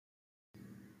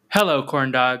Hello,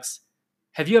 corn dogs.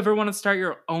 Have you ever wanted to start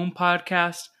your own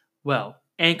podcast? Well,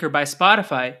 Anchor by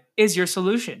Spotify is your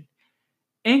solution.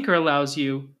 Anchor allows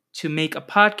you to make a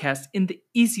podcast in the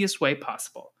easiest way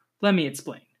possible. Let me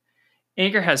explain.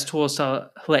 Anchor has tools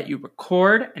to let you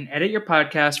record and edit your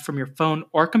podcast from your phone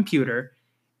or computer.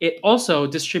 It also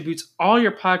distributes all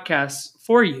your podcasts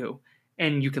for you,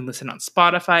 and you can listen on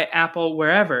Spotify, Apple,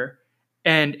 wherever,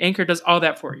 and Anchor does all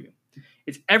that for you.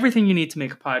 It's everything you need to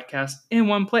make a podcast in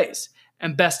one place.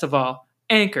 And best of all,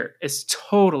 Anchor is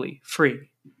totally free.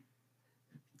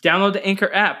 Download the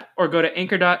Anchor app or go to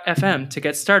anchor.fm to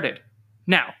get started.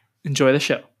 Now, enjoy the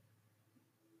show.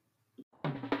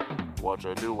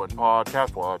 Whatcha doing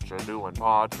podcast, whatcha doing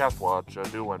podcast, whatcha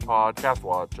doing podcast,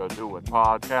 whatcha doing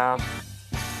podcast.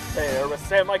 They're a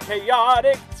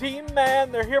semi-chaotic team,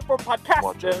 man. They're here for podcasting.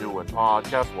 Whatcha doing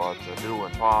podcast, whatcha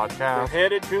doing They're podcast.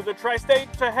 headed to the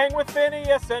tri-state to hang with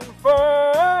Phineas and Ferb.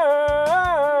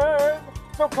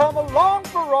 So come along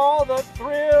for all the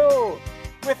thrill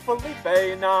with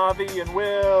Felipe, Navi, and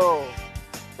Will.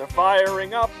 They're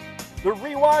firing up the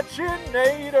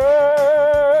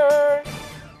Rewatchinator.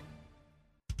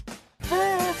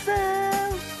 This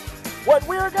is what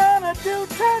we're gonna do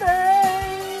today.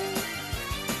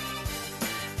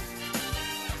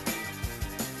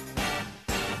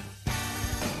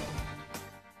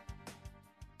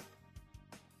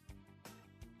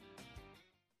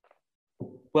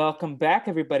 Welcome back,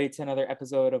 everybody, to another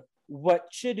episode of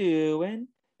What You Doing,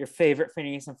 your favorite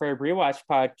Phineas and Ferb rewatch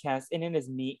podcast. And it is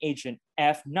me, Agent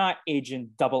F, not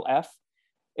Agent Double F.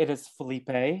 It is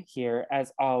Felipe here,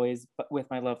 as always, but with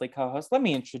my lovely co-host. Let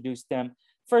me introduce them.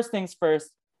 First things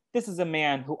first, this is a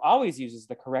man who always uses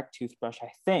the correct toothbrush, I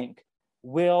think.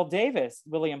 Will Davis.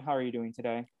 William, how are you doing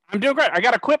today? I'm doing great. I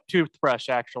got a Quip toothbrush,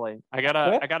 actually. I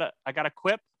got Quip? a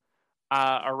Quip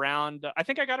around. I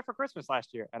think I got it for Christmas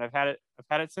last year, and I've had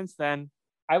it since then.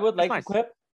 I would like nice. the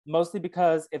Quip, mostly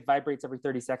because it vibrates every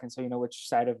 30 seconds, so you know which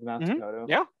side of the mouth to go to.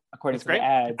 Yeah, according it's to great. the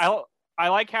ads. I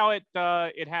like how it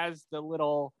has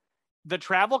the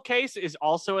travel case is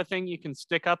also a thing you can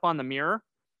stick up on the mirror.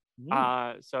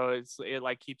 So it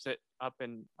like keeps it up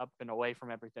and away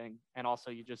from everything, and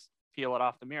also you just peel it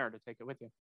off the mirror to take it with you.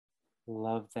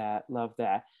 Love that.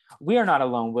 We are not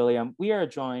alone, William. We are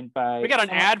joined by... We got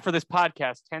an ad for this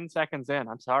podcast 10 seconds in.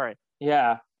 I'm sorry.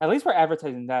 Yeah, at least we're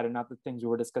advertising that and not the things we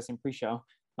were discussing pre-show.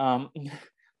 I need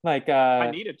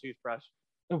a toothbrush.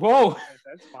 Whoa.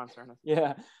 That's sponsoring us.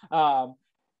 Yeah.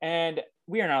 And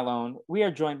we are not alone. We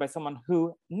are joined by someone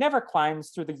who never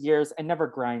climbs through the gears and never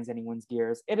grinds anyone's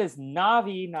gears. It is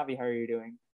Navi. Navi, how are you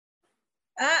doing?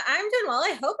 I'm doing well.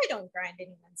 I hope I don't grind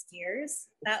anyone's gears.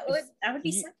 That would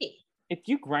be sucky. If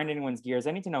you grind anyone's gears,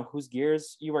 I need to know whose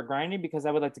gears you are grinding because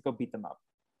I would like to go beat them up.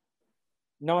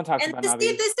 No one talks about Navi.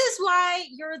 This is why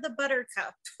you're the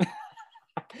buttercup.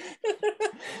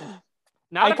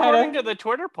 Not according to the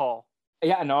Twitter poll.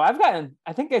 Yeah, no, I've gotten,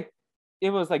 I think it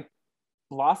was like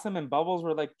Blossom and Bubbles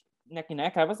were like neck and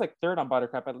neck. I was like third on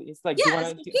Buttercup at least. Like,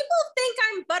 yes, people think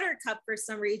I'm Buttercup for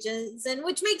some reasons, and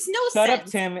which makes no sense. Shut Up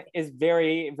Tim is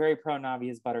very, very pro Navi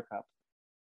as Buttercup.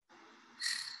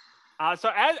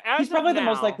 So as he's probably the now,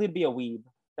 most likely to be a weeb.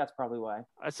 That's probably why.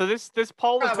 So this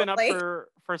poll has been up Probably.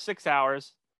 for 6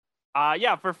 hours.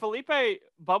 Yeah, for Felipe,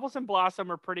 Bubbles and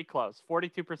Blossom are pretty close,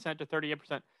 42% to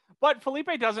 38%. But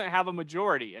Felipe doesn't have a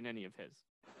majority in any of his.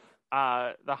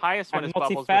 The highest one is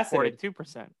Bubbles with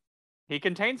 42%. He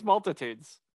contains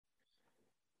multitudes.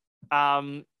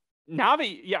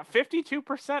 Navi, yeah,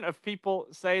 52% of people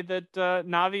say that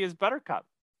Navi is Buttercup.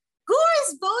 Who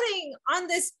is voting on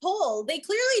this poll? They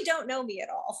clearly don't know me at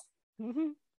all. Mm-hmm.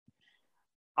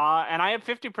 And I have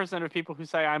 50% of people who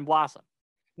say I'm Blossom.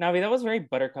 Navi, that was very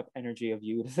Buttercup energy of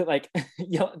you. Is it like,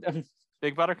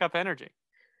 Big Buttercup energy.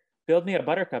 Build me a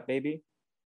Buttercup, baby.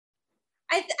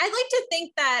 I like to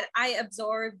think that I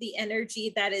absorbed the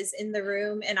energy that is in the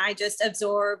room, and I just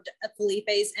absorbed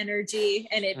Felipe's energy,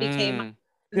 and it became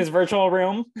his virtual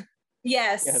room.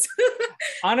 Yes.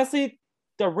 Honestly,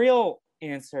 the real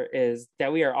answer is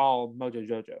that we are all Mojo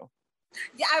Jojo.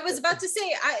 Yeah, I was about to say,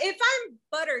 if I'm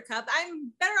Buttercup,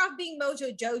 I'm better off being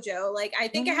Mojo Jojo. Like, I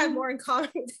think I have more in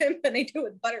common with him than I do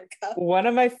with Buttercup. One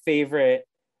of my favorite,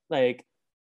 like,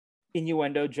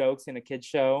 innuendo jokes in a kid's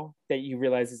show that you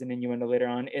realize is an innuendo later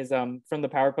on is from the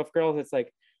Powerpuff Girls. It's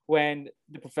like when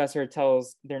the professor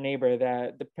tells their neighbor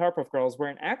that the Powerpuff Girls were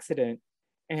an accident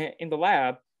in the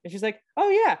lab, and she's like, "Oh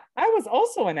yeah, I was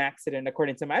also an accident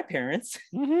according to my parents."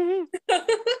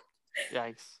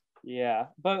 Yikes. Yeah,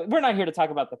 but we're not here to talk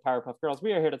about the Powerpuff Girls.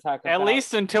 We are here to talk about... At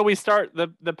least until we start the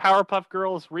Powerpuff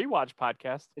Girls rewatch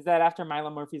podcast. Is that after Milo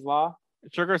Murphy's Law?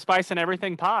 Sugar, Spice, and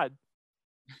Everything pod.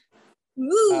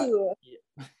 Ooh.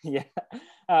 Yeah.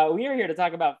 We are here to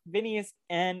talk about Phineas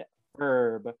and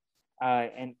Ferb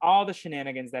and all the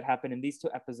shenanigans that happened in these 2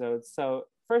 episodes. So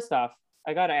first off,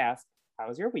 I gotta ask, how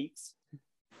was your weeks?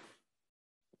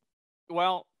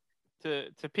 Well,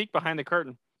 to peek behind the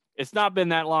curtain, it's not been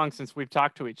that long since we've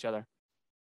talked to each other.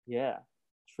 Yeah,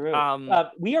 true. Um,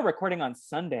 We are recording on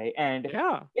Sunday, and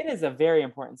Yeah. it is a very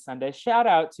important Sunday. Shout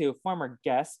out to former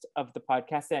guest of the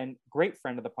podcast and great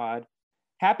friend of the pod.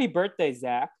 Happy birthday,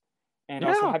 Zach. And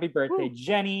also Yeah. happy birthday, Woo.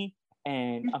 Jenny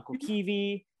and Uncle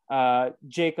Kiwi.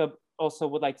 Jacob also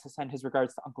would like to send his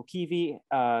regards to Uncle Kiwi,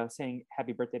 saying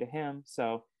happy birthday to him.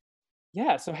 So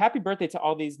yeah, so happy birthday to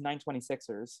all these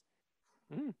 926ers.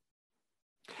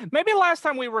 Maybe last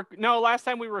time we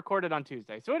recorded on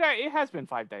Tuesday. So it has been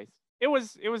 5 days. It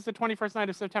was the 21st night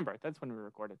of September. That's when we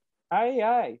recorded.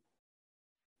 Aye.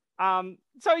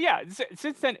 So yeah,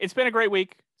 since then it's been a great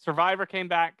week. Survivor came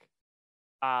back.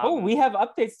 We have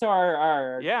updates to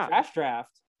our trash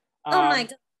draft. Oh my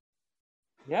god.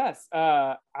 Yes.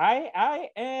 I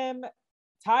am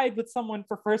tied with someone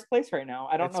for first place right now.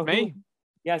 I don't know me. who.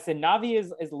 Yes, and Navi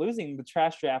is losing the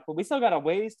trash draft, but we still got a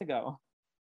ways to go.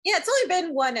 Yeah, it's only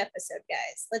been 1 episode,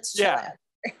 guys. Let's chill out.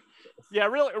 Yeah,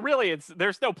 really,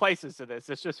 there's no places to this.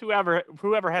 It's just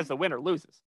whoever has the winner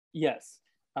loses. Yes.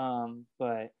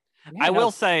 But I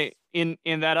will say in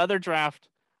that other draft,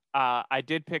 I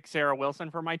did pick Sarah Wilson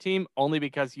for my team only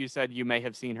because you said you may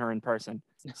have seen her in person.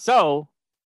 So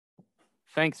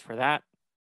thanks for that.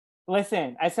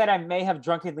 Listen, I said I may have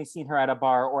drunkenly seen her at a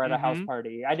bar or at a house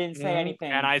party. I didn't say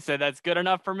anything. And I said that's good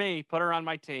enough for me. Put her on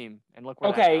my team. And look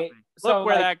where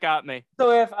that got me.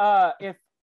 So if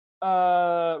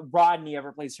Rodney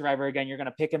ever plays Survivor again, you're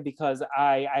gonna pick him because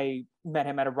I met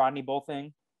him at a Rodney Bowl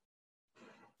thing.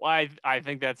 Well, I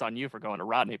think that's on you for going to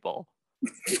Rodney Bowl.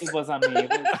 It was on me.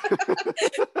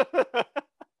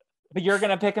 But you're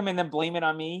gonna pick him and then blame it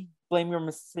on me? Blame your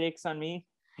mistakes on me?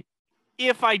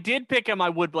 If I did pick him, I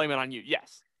would blame it on you,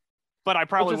 yes. But I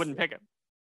probably wouldn't pick him.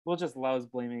 Will just loves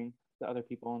blaming the other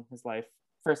people in his life.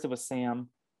 First it was Sam,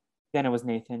 then it was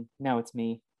Nathan, now it's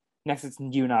me. Next it's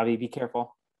you, Navi. Be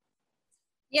careful.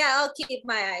 Yeah, I'll keep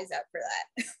my eyes out for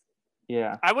that.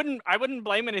 Yeah. I wouldn't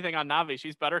blame anything on Navi.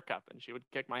 She's Buttercup and she would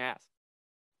kick my ass.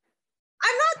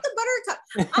 I'm not the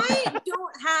Buttercup. I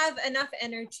don't have enough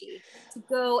energy to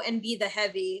go and be the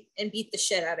heavy and beat the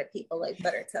shit out of people like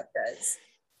Buttercup does.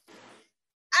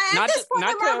 At this point,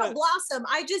 I'm more of a Blossom.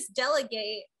 I just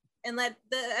delegate and let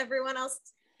everyone else,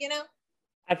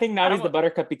 I think Navi's the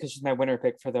Buttercup because she's my winner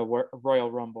pick for the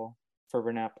Royal Rumble for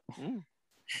Renap.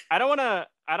 I don't want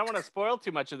to spoil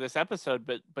too much of this episode,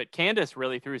 but Candace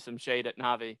really threw some shade at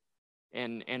Navi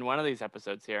in one of these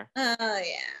episodes here. Oh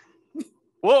yeah.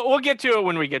 We'll get to it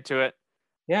when we get to it.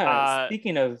 Yeah.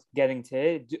 Speaking of getting to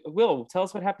it, Will, tell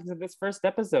us what happens in this first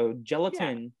episode.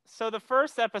 Gelatin. Yeah. So the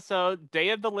first episode, Day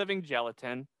of the Living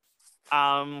Gelatin.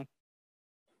 I'm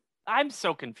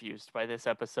so confused by this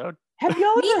episode. Have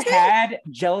y'all ever had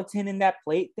gelatin in that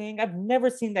plate thing? I've never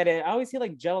seen that. I always see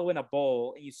like Jello in a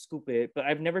bowl and you scoop it, but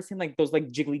I've never seen like those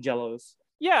like jiggly Jellos.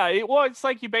 Yeah, it's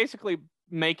like you basically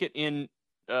make it in.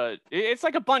 It's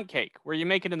like a bundt cake where you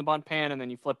make it in the bundt pan and then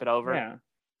you flip it over. Yeah,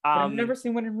 I've never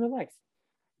seen one in real life.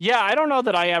 Yeah, I don't know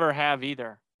that I ever have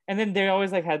either. And then they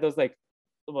always like had those like,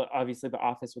 well, obviously The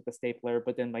Office with the stapler,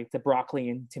 but then like the broccoli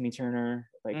and Timmy Turner,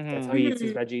 like that's how he eats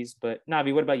his veggies. But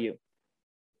Navi, what about you?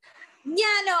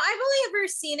 Yeah, no, I've only ever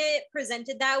seen it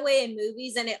presented that way in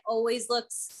movies, and it always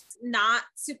looks not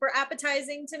super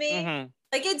appetizing to me.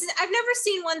 Like I've never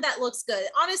seen one that looks good.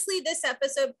 Honestly, this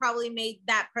episode probably made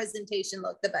that presentation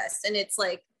look the best, and it's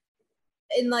like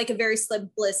in like a very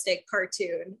simplistic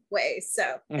cartoon way.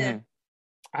 So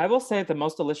I will say the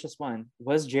most delicious one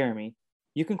was Jeremy.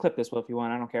 You can clip this, Will, if you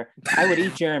want. I don't care. I would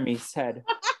eat Jeremy's head.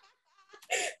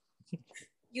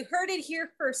 You heard it here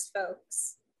first,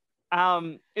 folks.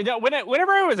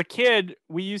 Whenever I was a kid,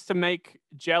 we used to make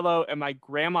Jello at my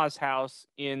grandma's house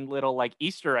in little like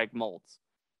Easter egg molds,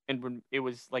 and when it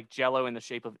was like Jello in the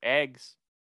shape of eggs.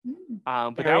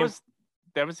 But that was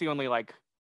the only like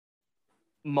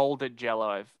molded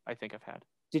Jello I think I've had.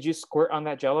 Did you squirt on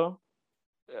that Jello?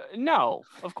 No,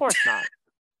 of course not.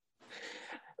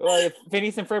 Well, if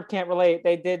Phineas and Ferb can't relate,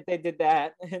 they did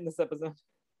that in this episode.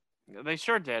 They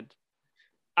sure did.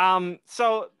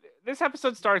 So this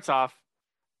episode starts off,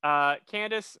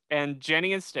 Candace and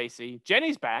Jenny and Stacy.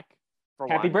 Jenny's back for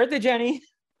Happy birthday, Jenny.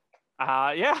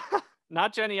 Yeah,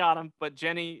 not Jenny Autumn, but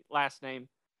Jenny last name.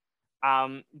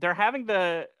 They're having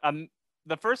the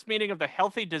first meeting of the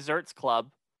Healthy Desserts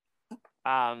Club,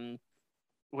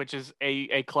 which is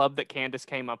a club that Candace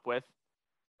came up with.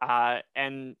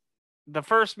 And the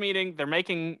first meeting, they're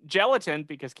making gelatin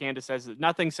because Candace says that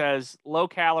nothing says low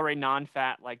calorie,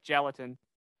 non-fat like gelatin.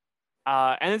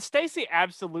 And then Stacy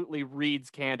absolutely reads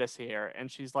Candace here,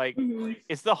 and she's like,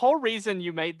 "Is the whole reason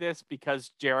you made this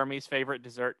because Jeremy's favorite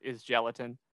dessert is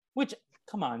gelatin?" Which,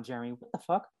 come on, Jeremy, what the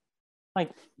fuck?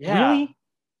 Like, Yeah. really?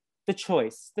 The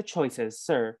choices,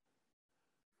 sir.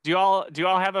 Do you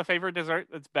all have a favorite dessert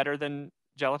that's better than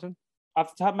gelatin?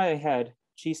 Off the top of my head,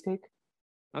 cheesecake.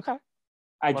 Okay.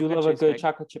 I do love a good cheesecake.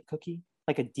 chocolate chip cookie,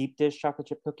 like a deep dish chocolate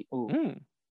chip cookie. Ooh.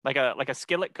 Like a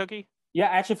skillet cookie? Yeah,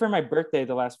 actually, for my birthday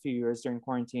the last few years during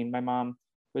quarantine, my mom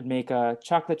would make a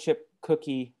chocolate chip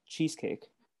cookie cheesecake.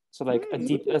 So like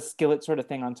a skillet sort of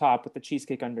thing on top with the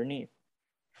cheesecake underneath.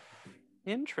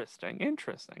 Interesting.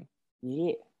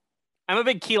 Yeah. I'm a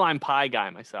big key lime pie guy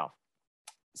myself.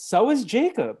 So is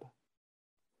Jacob.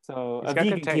 So He's a got good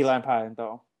vegan taste. key lime pie,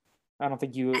 though. I don't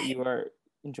think you are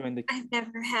enjoying the. I've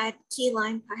never had key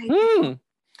lime pie.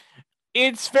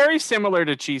 It's very similar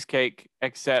to cheesecake,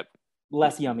 except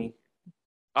Less yummy.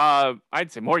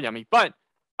 I'd say more yummy, but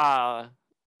very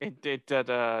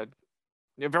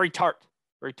tart,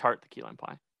 the key lime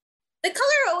pie. The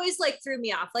color always like threw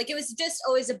me off. Like it was just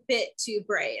always a bit too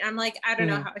bright. I'm like, I don't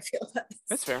know how I feel about this.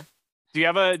 That's fair. Do you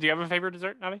have a favorite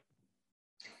dessert, Navi?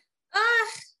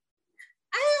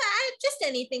 I just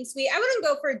anything sweet. I wouldn't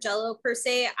go for Jello per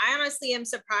se. I honestly am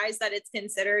surprised that it's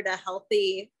considered a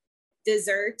healthy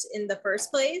dessert in the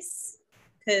first place,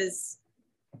 because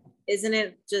isn't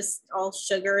it just all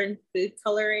sugar and food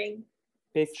coloring?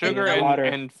 Sugar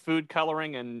and food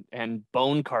coloring and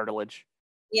bone cartilage.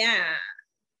 Yeah.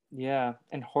 Yeah,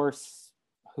 and horse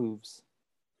hooves,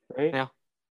 right?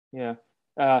 Yeah.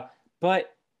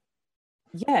 But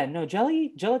yeah, no,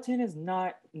 gelatin is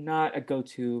not a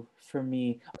go-to for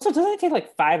me. Also, doesn't it take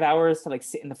like 5 hours to like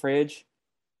sit in the fridge?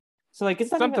 So like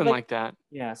it's not something even, like that.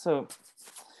 Yeah, so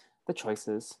the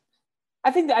choices.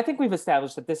 I think we've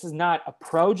established that this is not a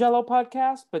pro Jello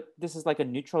podcast, but this is like a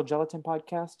neutral gelatin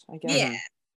podcast, I guess. Yeah.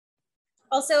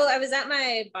 Also, I was at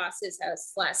my boss's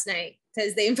house last night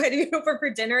because they invited me over for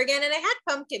dinner again, and I had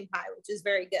pumpkin pie, which is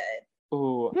very good.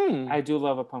 Ooh, I do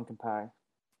love a pumpkin pie.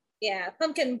 Yeah,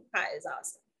 pumpkin pie is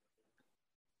awesome.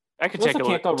 I could take a look.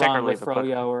 Can't go wrong with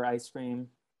froyo or ice cream.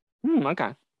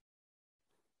 Okay.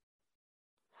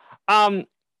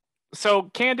 So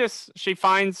Candace, she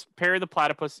finds Perry the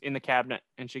platypus in the cabinet,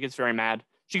 and she gets very mad.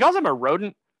 She calls him a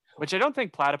rodent, which I don't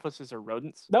think platypuses are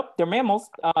rodents. Nope, they're mammals,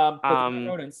 but they're not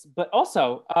rodents. But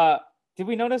also, did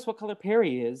we notice what color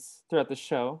Perry is throughout the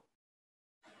show?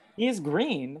 He is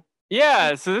green.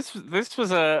 Yeah, so this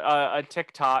was a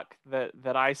TikTok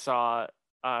that I saw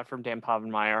from Dan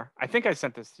Povenmire. I think I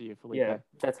sent this to you, Felipe. Yeah,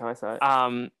 that's how I saw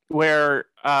it. Where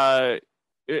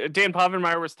Dan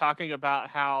Povenmire was talking about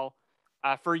how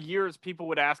for years people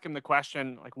would ask him the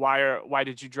question, like, why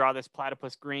did you draw this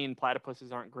platypus green?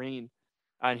 Platypuses aren't green.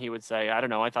 And he would say, I don't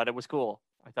know, I thought it was cool.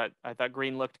 I thought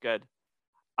green looked good.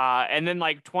 And then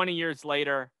like 20 years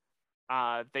later,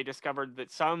 they discovered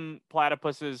that some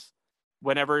platypuses,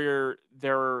 whenever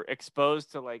they're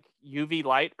exposed to like UV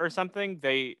light or something,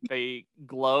 they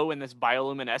glow in this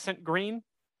bioluminescent green.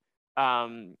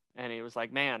 And he was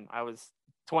like, man, I was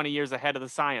 20 years ahead of the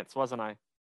science, wasn't I?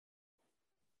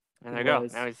 And there you go.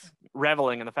 Now he's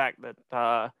reveling in the fact that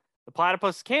the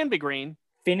platypus can be green.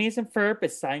 Phineas and Ferb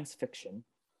is science fiction.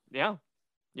 Yeah,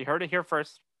 you heard it here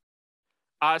first.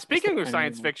 Speaking of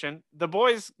science fiction, the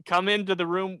boys come into the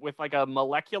room with like a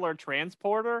molecular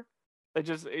transporter.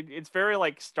 It's very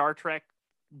like Star Trek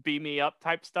beam me up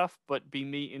type stuff, but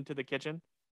beam me into the kitchen.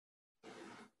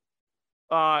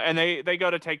 And they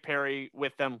go to take Perry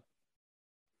with them.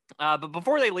 But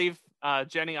before they leave,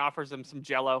 Jenny offers them some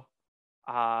Jell-O.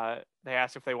 They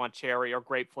ask if they want cherry or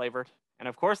grape flavored, and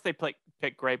of course they pick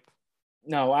grape.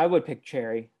 No, I would pick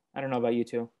cherry. I don't know about you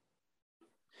two.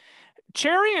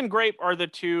 Cherry and grape are the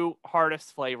two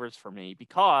hardest flavors for me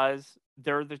because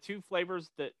they're the two flavors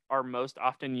that are most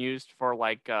often used for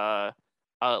like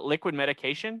liquid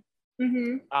medication.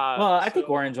 Mm-hmm. Well, I think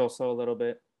orange also a little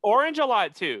bit. Orange a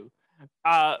lot too.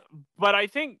 But I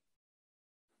think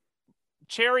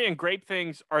cherry and grape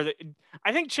things are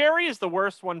I think cherry is the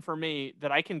worst one for me,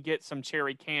 that I can get some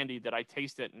cherry candy that I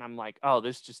taste it and I'm like, oh,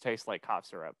 this just tastes like cough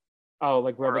syrup. Oh,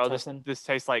 like Robitussin. Or, oh, this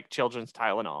tastes like children's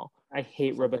Tylenol. I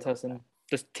hate Robitussin.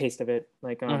 Just taste of it.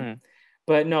 Like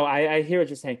But no, I hear what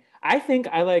you're saying. I think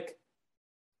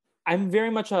I'm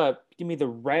very much give me the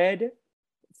red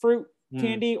fruit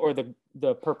candy or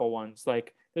the purple ones.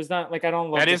 Like there's not like I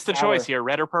don't love that is the choice here,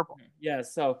 red or purple. Yeah,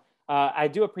 so I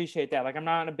do appreciate that. Like I'm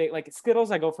not a big like Skittles,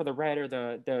 I go for the red or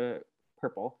the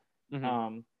purple.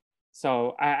 Mm-hmm.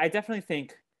 So I definitely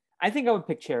think I would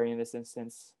pick cherry in this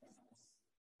instance.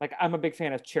 Like, I'm a big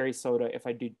fan of cherry soda if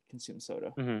I do consume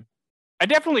soda. I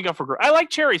definitely go for. I like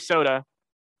cherry soda.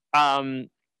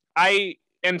 I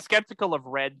am skeptical of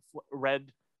red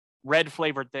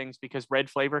flavored things because red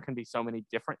flavor can be so many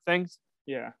different things.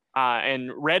 Yeah.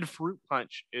 And red fruit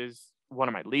punch is one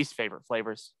of my least favorite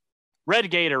flavors.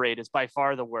 Red Gatorade is by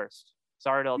far the worst.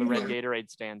 Sorry to all the red Gatorade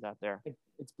stands out there.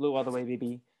 It's blue all the way,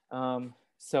 baby.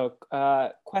 So,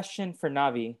 question for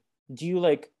Navi: do you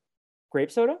like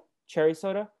grape soda, cherry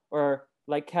soda, or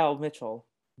like Cal Mitchell,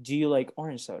 do you like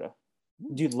orange soda?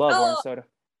 Do you love orange soda?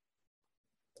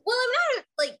 Well, I'm not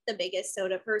like the biggest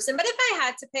soda person, but if I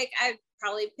had to pick, I'd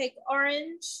probably pick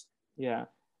orange. Yeah.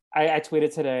 I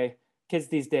tweeted today, kids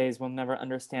these days will never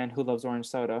understand who loves orange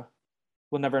soda.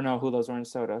 We'll never know who loves orange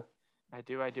soda. I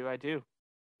do.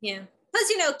 Yeah. Plus,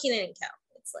 Keenan and Kel.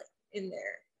 It's like in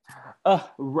there.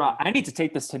 I need to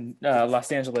take this to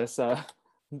Los Angeles.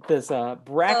 This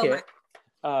bracket.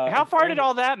 How far did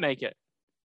all that make it?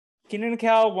 Keenan and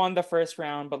Kel won the first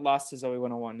round, but lost to Zoe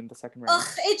 101 in the second round.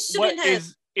 It shouldn't have.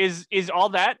 Is all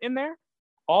that in there?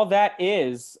 All that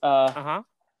is.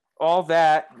 All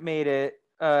that made it.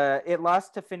 It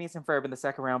lost to Phineas and Ferb in the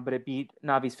second round, but it beat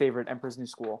Navi's favorite, Emperor's New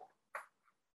School.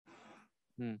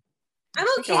 I'm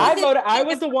okay. I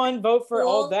was the one vote for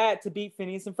all that to beat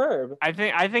Phineas and Ferb. I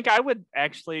think I would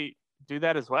actually do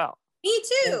that as well. Me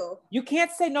too. You can't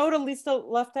say no to Lisa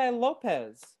Left Eye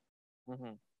Lopez.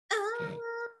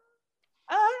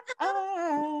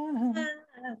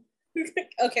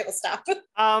 Okay, we'll stop.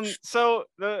 So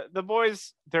the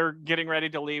boys, they're getting ready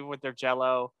to leave with their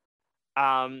Jello,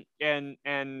 and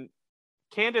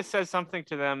Candace says something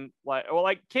to them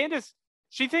like Candace.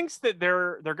 She thinks that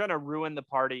they're gonna ruin the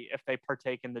party if they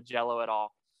partake in the Jello at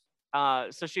all.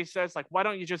 So she says, like, why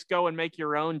don't you just go and make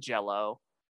your own Jello?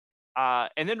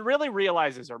 And then really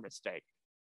realizes her mistake.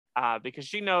 Because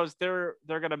she knows they're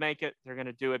gonna make it, they're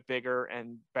gonna do it bigger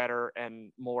and better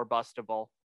and more bustable.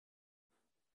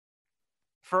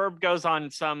 Ferb goes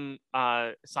on some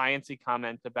science-y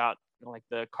comment about like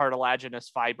the cartilaginous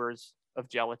fibers of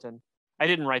gelatin. I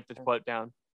didn't write the quote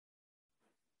down.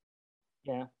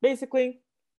 Yeah, basically,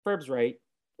 Ferb's right.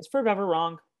 Is Ferb ever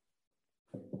wrong?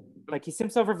 Like, he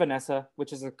simps over Vanessa,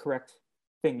 which is a correct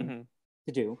thing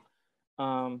to do.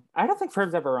 I don't think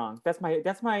Ferb's ever wrong. That's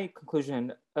my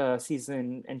conclusion.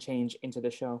 Season and change into the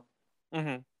show.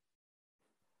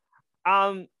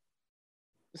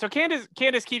 So Candace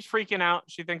keeps freaking out.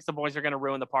 She thinks the boys are going to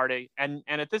ruin the party, and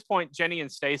at this point, Jenny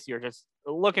and Stacy are just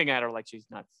looking at her like she's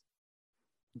nuts.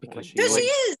 Because she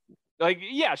is. Like,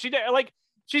 yeah,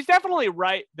 she's definitely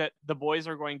right that the boys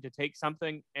are going to take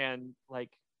something and like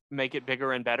make it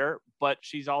bigger and better, but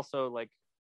she's also like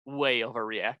way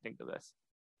overreacting to this.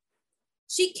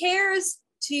 She cares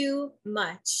too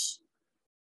much.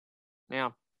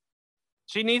 Yeah.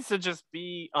 She needs to just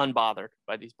be unbothered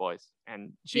by these boys,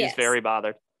 and she's very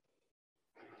bothered.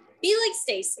 Be like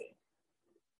Stacy.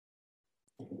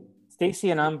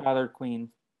 Stacy, an unbothered queen.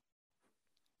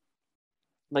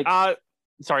 Like,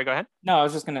 sorry, go ahead. No, I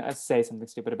was just gonna say something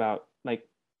stupid about like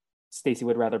Stacy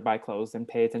would rather buy clothes than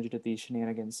pay attention to these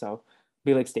shenanigans. So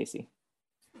be like Stacy.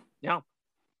 Yeah.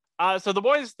 So the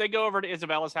boys, they go over to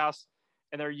Isabella's house,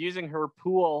 and they're using her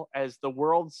pool as the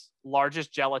world's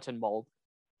largest gelatin mold.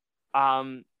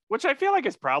 Which I feel like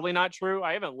is probably not true.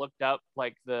 I haven't looked up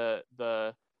like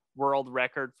the world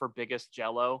record for biggest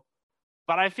Jello,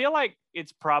 but I feel like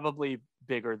it's probably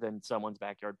bigger than someone's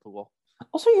backyard pool.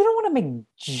 Also, you don't want to make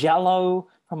Jello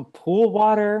from pool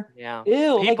water. Yeah,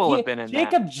 ew. People have been in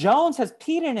Jacob Jones has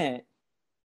peed in it.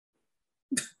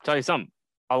 Tell you something,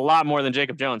 a lot more than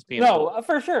Jacob Jones peeing. No,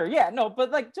 for sure. Yeah, no, but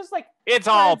like just like it's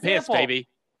all piss, baby.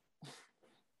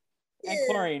 And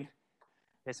chlorine.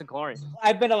 Piss and chlorine.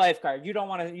 I've been a lifeguard. You don't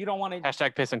want to.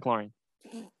 Hashtag piss and chlorine.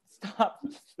 Stop.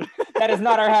 That is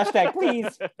not our hashtag,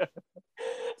 please,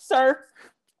 sir.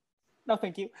 No,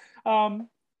 thank you.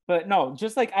 But no,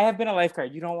 just like I have been a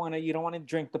lifeguard. You don't want to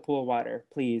drink the pool water,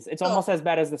 please. It's almost as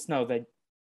bad as the snow that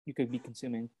you could be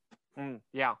consuming.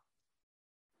 Yeah.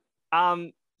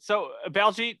 So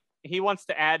Baljeet, he wants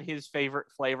to add his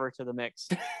favorite flavor to the mix,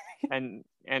 and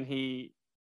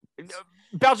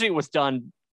Baljeet was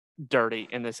done dirty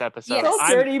in this episode. Yes.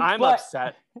 So dirty, I'm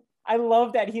upset. I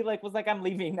love that he like was like, I'm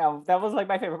leaving now. That was like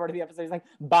my favorite part of the episode. He's like,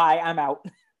 bye, I'm out.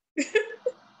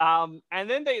 And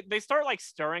then they start like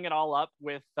stirring it all up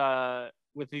with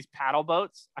these paddle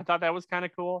boats. I thought that was kind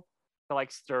of cool to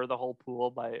like stir the whole pool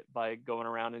by going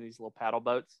around in these little paddle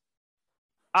boats.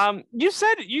 You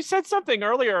said something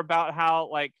earlier about how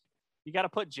like you got to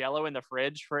put Jello in the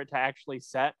fridge for it to actually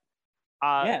set.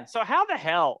 Yeah. So how the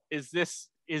hell is this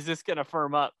going to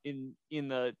firm up in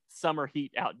the summer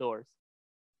heat outdoors?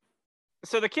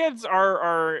 So the kids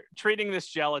are treating this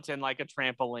gelatin like a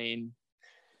trampoline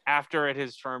after it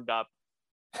has firmed up,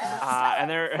 and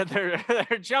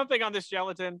they're jumping on this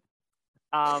gelatin.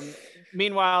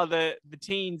 Meanwhile, the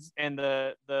teens and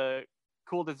the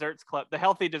cool desserts club, the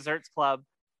healthy desserts club,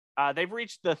 they've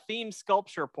reached the theme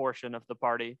sculpture portion of the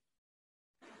party.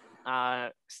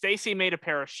 Stacy made a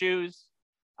pair of shoes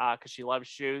because she loves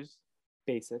shoes.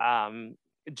 Basic.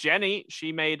 Jenny,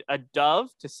 she made a dove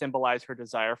to symbolize her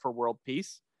desire for world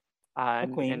peace.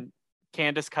 And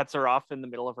Candace cuts her off in the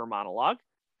middle of her monologue.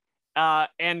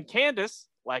 And Candace,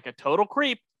 like a total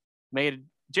creep, made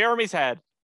Jeremy's head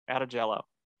out of Jell-O. I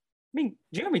mean,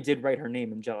 Jeremy did write her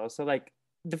name in Jell-O, so like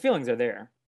the feelings are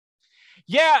there.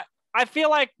 Yeah, I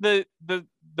feel like the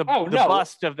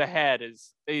bust of the head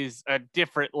is a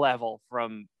different level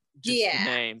from just the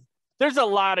name. There's a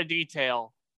lot of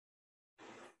detail.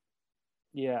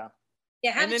 Yeah.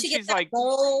 Yeah, how did she get that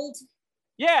mold?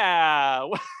 Yeah.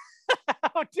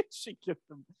 How did she get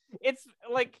them? It's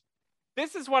like,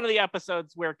 this is one of the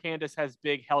episodes where Candace has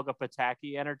big Helga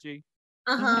Pataki energy.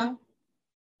 Uh-huh.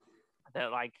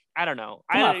 That, like, I don't know.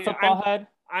 Football head.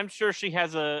 I'm sure she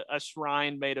has a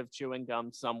shrine made of chewing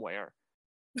gum somewhere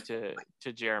to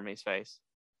Jeremy's face.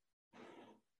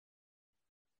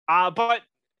 But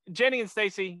Jenny and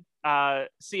Stacy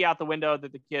see out the window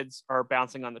that the kids are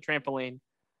bouncing on the trampoline,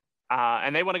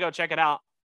 and they want to go check it out.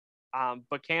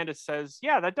 But Candace says,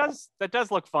 "Yeah, that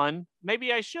does look fun.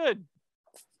 Maybe I should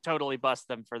totally bust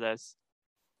them for this."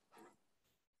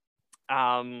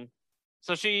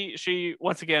 So she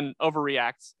once again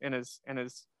overreacts and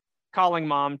is calling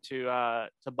mom to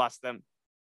bust them.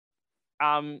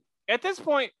 At this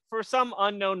point, for some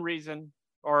unknown reason,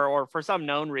 or for some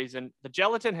known reason, the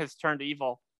gelatin has turned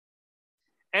evil.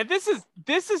 And this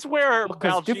is where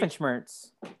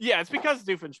Doofenshmirtz. Yeah, it's because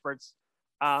Doofenshmirtz,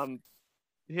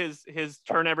 his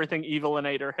turn everything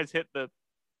evilinator has hit the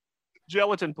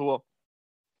gelatin pool.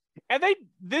 And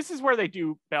this is where they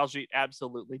do Baljeet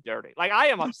absolutely dirty. Like, I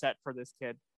am upset for this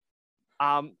kid.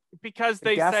 Because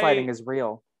they gaslighting is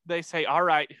real. They say, all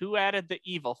right, who added the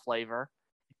evil flavor?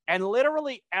 And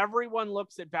literally everyone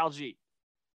looks at Baljeet.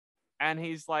 And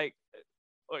he's like,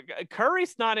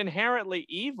 curry's not inherently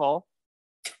evil.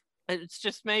 It's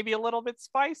just maybe a little bit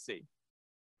spicy.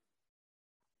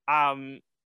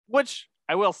 Which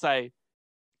I will say,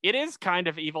 it is kind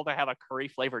of evil to have a curry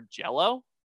flavored Jell-O.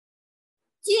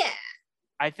 Yeah.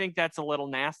 I think that's a little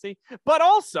nasty. But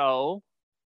also,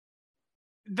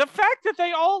 the fact that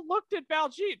they all looked at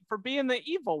Baljeet for being the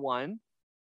evil one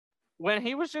when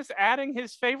he was just adding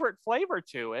his favorite flavor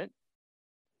to it.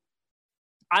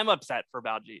 I'm upset for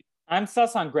Baljeet. I'm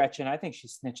sus on Gretchen. I think she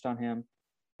snitched on him.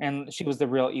 And she was the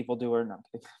real evildoer. No,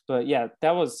 but yeah,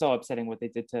 that was so upsetting what they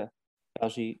did to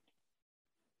Baljeet.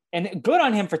 And good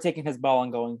on him for taking his ball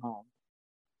and going home.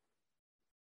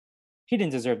 He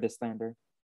didn't deserve this slander.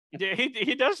 Yeah,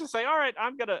 he does just say, "All right,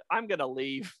 I'm gonna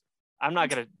leave. I'm not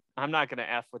gonna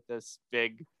F with this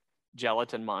big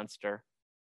gelatin monster."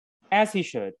 As he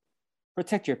should.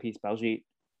 Protect your peace, Baljeet.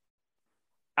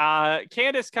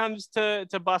 Candace comes to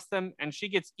bust them, and she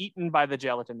gets eaten by the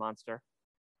gelatin monster.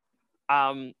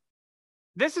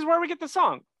 This is where we get the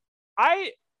song.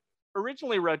 I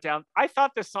originally wrote down, I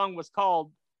thought this song was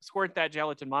called "Squirt That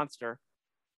Gelatin Monster."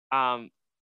 No.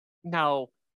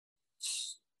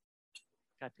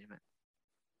 God damn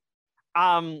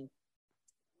it.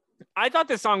 I thought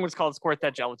this song was called "Squirt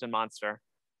That Gelatin Monster."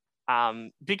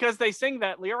 Because they sing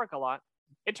that lyric a lot.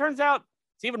 It turns out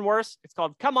it's even worse. It's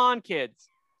called "Come On Kids."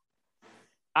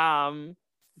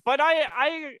 But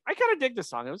I kind of dig this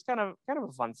song. It was kind of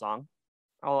a fun song.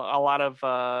 A lot of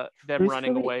them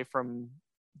running away from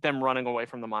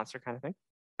the monster kind of thing.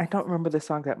 I don't remember this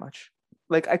song that much.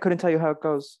 Like, I couldn't tell you how it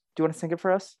goes. Do you want to sing it for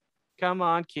us? Come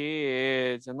on,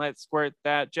 kids, and let's squirt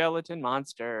that gelatin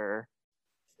monster.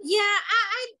 Yeah,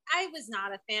 I was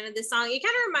not a fan of this song. It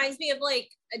kind of reminds me of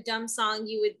like a dumb song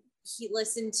you would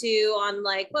listen to on,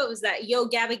 like, what was that? Yo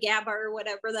Gabba Gabba or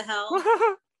whatever the hell.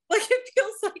 Like, it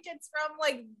feels like it's from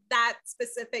like that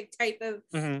specific type of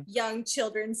young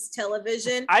children's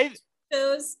television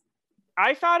shows.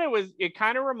 I thought it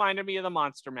kind of reminded me of the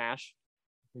Monster Mash.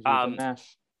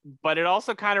 But it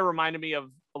also kind of reminded me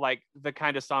of like the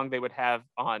kind of song they would have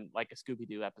on like a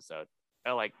Scooby-Doo episode.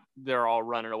 Like, they're all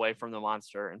running away from the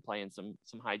monster and playing some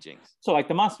hijinks. So like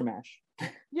the Monster Mash.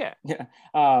 Yeah. Yeah.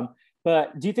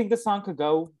 But do you think the song could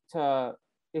go to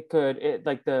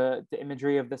like the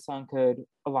imagery of the song could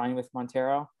align with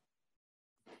Montero?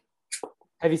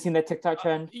 Have you seen that TikTok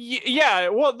trend? Yeah.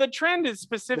 Well, the trend is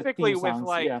specifically with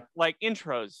songs, like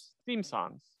intros, theme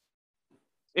songs,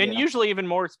 and usually even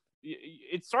more.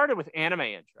 It started with anime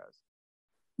intros.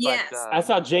 Yes. I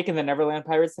saw Jake in the Neverland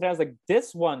Pirates today. I was like,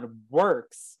 this one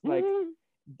works. Like,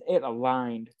 it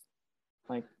aligned.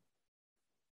 Like,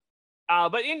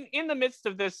 but in the midst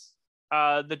of this,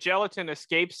 the gelatin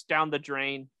escapes down the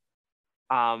drain,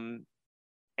 and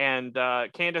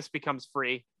Candace becomes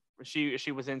free.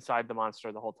 She was inside the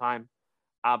monster the whole time,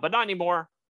 but not anymore.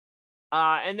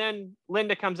 And then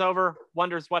Linda comes over,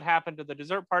 wonders what happened to the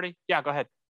dessert party. Yeah, go ahead.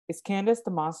 is Candace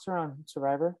the monster on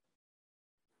Survivor?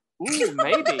 Ooh,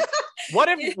 maybe. What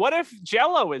if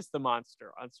Jello is the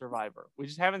monster on Survivor? We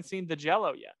just haven't seen the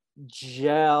Jello yet.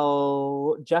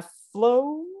 Jeff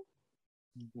Flo?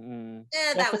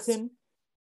 That was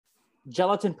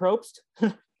Gelatin Probst?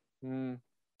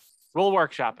 We'll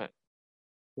workshop it.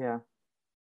 Yeah.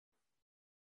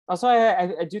 Also,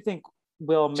 I do think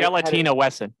Will Gelatina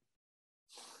Wesson.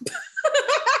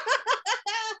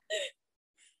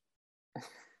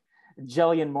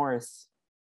 Jillian Morris.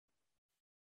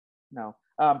 No.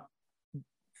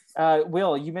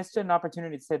 Will, you missed an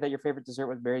opportunity to say that your favorite dessert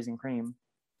was berries and cream.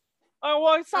 Oh,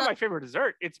 well, it's not my favorite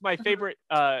dessert. It's my favorite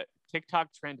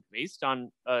TikTok trend based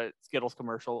on a Skittles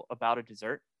commercial about a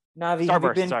dessert. Navi, have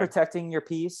you been protecting your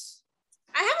peace?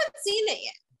 I haven't seen it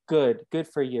yet. Good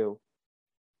for you.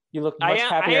 You look much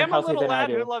happier and healthier than I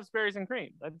do. I am a little lad who loves berries and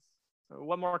cream.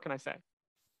 What more can I say?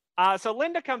 So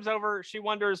Linda comes over. She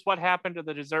wonders what happened to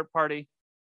the dessert party.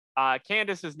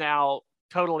 Candace is now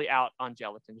totally out on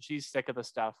gelatin. She's sick of the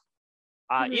stuff.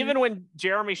 Even when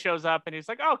Jeremy shows up and he's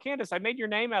like, "Oh, Candace, I made your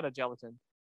name out of gelatin,"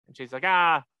 and she's like,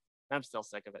 "I'm still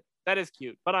sick of it. That is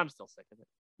cute, but I'm still sick of it."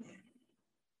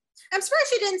 I'm surprised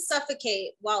she didn't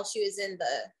suffocate while she was in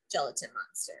the gelatin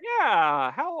monster.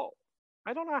 Yeah,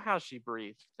 I don't know how she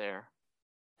breathed there.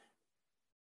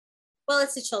 Well,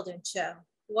 it's a children's show.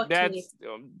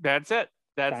 That's it.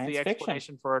 That's Science the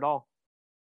explanation fiction. for it all.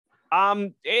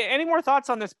 Any more thoughts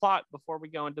on this plot before we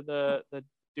go into the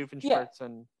Doofenshmirtz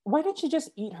and why didn't she just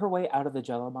eat her way out of the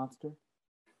Jello monster?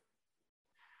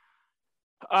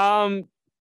 Probably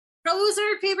was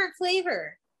her favorite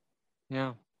flavor.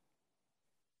 Yeah.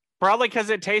 Probably because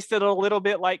it tasted a little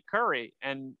bit like curry,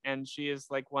 and she is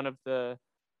like one of the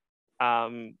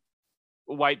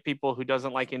white people who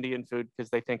doesn't like Indian food because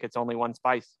they think it's only one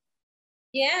spice.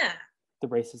 Yeah. The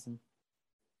racism.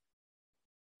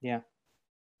 Yeah.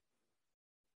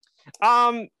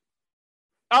 Oh,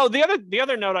 the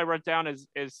other note I wrote down is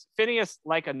Phineas,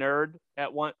 like a nerd,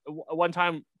 at one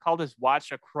time called his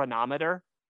watch a chronometer.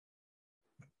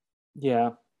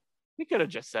 Yeah. He could have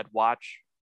just said watch.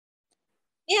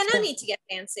 Yeah, no need to get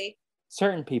fancy.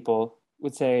 Certain people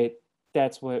would say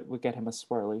that's what would get him a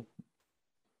swirly.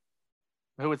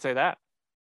 Who would say that?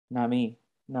 Not me.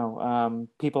 No.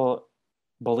 People,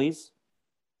 bullies.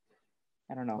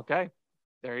 I don't know. Okay,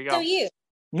 there you go. So you.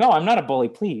 No, I'm not a bully,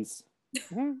 please.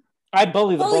 I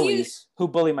bully the Bully bullies who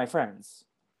bully my friends.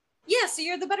 Yeah, so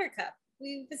you're the buttercup.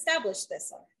 We've established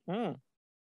this already.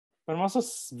 But I'm also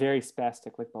very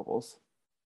spastic like Bubbles.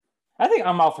 I think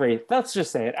I'm all three. Let's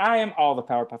just say it. I am all the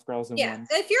Powerpuff Girls in one.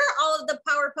 If you're all of the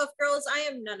Powerpuff Girls, I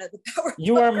am none of the Powerpuff Girls.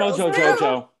 You are Mojo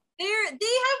Jojo. They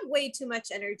have way too much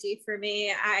energy for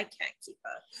me. I can't keep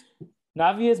up.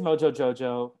 Navi is Mojo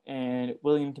Jojo, and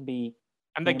William can be...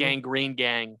 I'm the Gangrene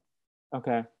Gang.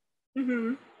 Okay.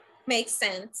 Mm-hmm. Makes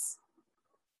sense.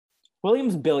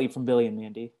 William's Billy from Billy and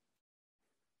Mandy.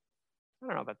 I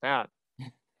don't know about that.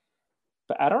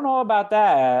 But I don't know about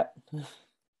that.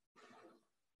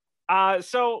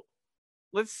 So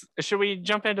should we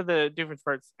jump into the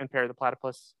Doofenshmirtz and Perry the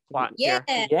Platypus plot here?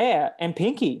 Yeah, and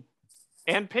Pinky.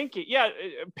 Yeah,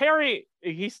 Perry,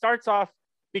 he starts off,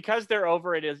 because they're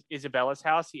over at Isabella's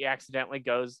house, he accidentally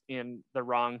goes in the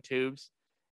wrong tubes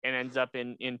and ends up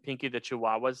in Pinky the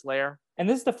Chihuahua's lair. And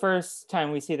this is the first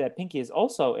time we see that Pinky is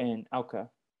also in Alka,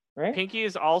 right? Pinky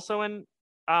is also in,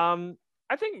 I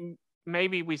think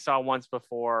maybe we saw once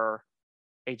before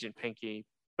Agent Pinky,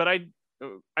 but I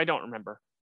don't remember.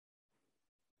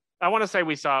 I want to say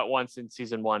we saw it once in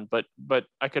season 1, but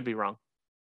I could be wrong.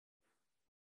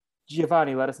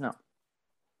 Giovanni, let us know.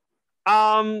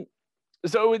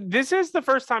 So this is the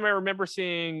first time I remember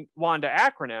seeing Wanda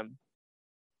acronym.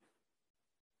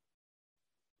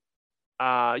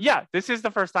 This is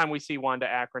the first time we see Wanda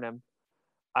acronym,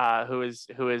 who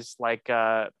is like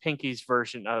Pinky's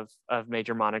version of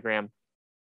Major Monogram.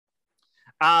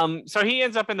 So he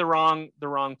ends up in the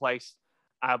wrong place,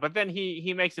 but then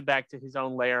he makes it back to his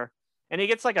own lair, and he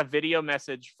gets like a video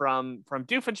message from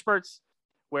Doofenshmirtz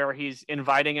where he's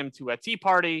inviting him to a tea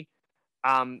party,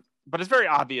 but it's very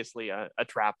obviously a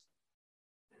trap.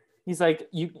 He's like,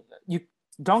 you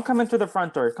don't come in through the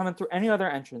front door. Come in through any other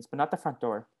entrance, but not the front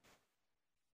door.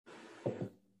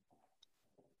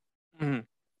 Mm-hmm.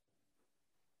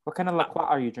 What kind of La Croix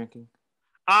are you drinking?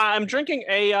 I'm drinking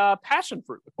a passion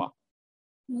fruit La Croix.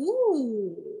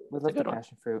 Ooh. We love the good one.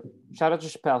 passion fruit. Shout out to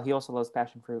Chappelle. He also loves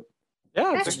passion fruit.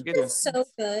 Yeah, Passion it's fruit's so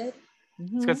good.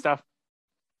 good stuff.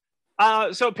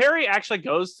 So Perry actually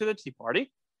goes to the tea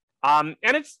party. And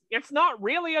it's not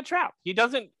really a trap. He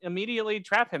doesn't immediately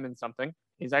trap him in something.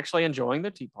 He's actually enjoying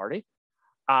the tea party.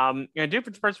 And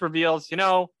Doofenshmirtz reveals,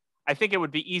 I think it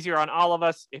would be easier on all of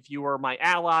us if you were my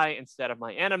ally instead of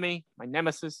my enemy, my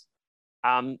nemesis.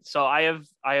 So I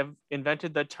have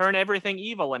invented the turn everything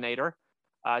evil-inator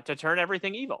to turn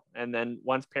everything evil. And then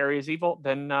once Perry is evil,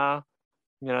 then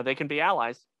they can be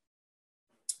allies.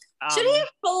 Should he have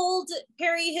told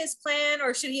Perry his plan,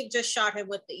 or should he have just shot him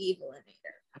with the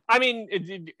evil-inator? I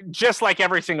mean, just like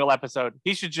every single episode,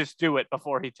 he should just do it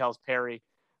before he tells Perry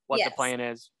what the plan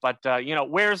is. But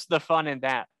where's the fun in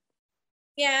that?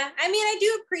 Yeah, I mean, I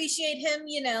do appreciate him,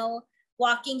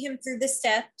 walking him through the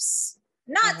steps.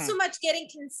 Not so much getting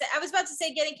consent. I was about to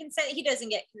say getting consent. He doesn't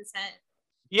get consent.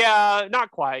 Yeah,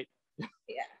 not quite.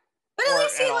 Yeah, but at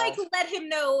least he let him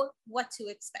know what to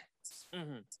expect.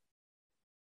 Mm-hmm.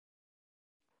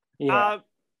 Yeah.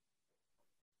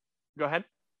 Go ahead.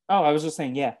 Oh, I was just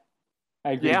saying, yeah.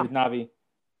 I agree with Navi.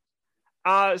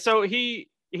 So he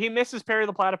misses Perry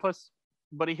the Platypus,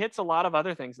 but he hits a lot of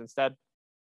other things instead,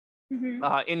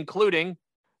 including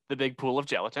the big pool of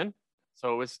gelatin.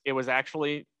 So it was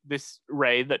actually this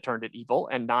ray that turned it evil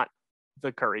and not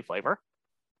the curry flavor.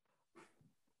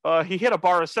 He hit a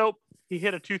bar of soap. He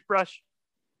hit a toothbrush.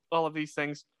 All of these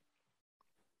things.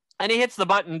 And he hits the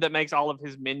button that makes all of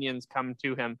his minions come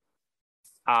to him.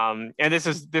 And this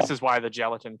is why the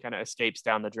gelatin kind of escapes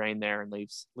down the drain there and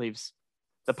leaves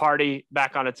the party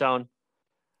back on its own.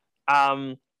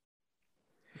 The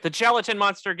gelatin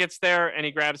monster gets there and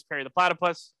he grabs Perry the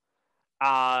Platypus.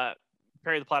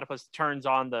 Perry the Platypus turns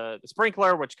on the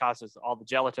sprinkler, which causes all the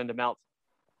gelatin to melt.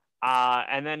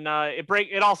 And then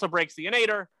it also breaks the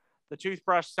inator. The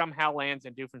toothbrush somehow lands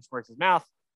in Doofenshmirtz's mouth,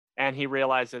 and he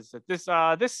realizes that this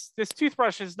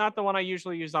toothbrush is not the one I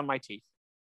usually use on my teeth.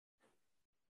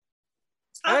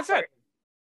 And that's it.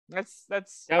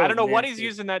 That's I don't know what he's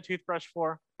using that toothbrush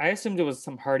for. I assumed it was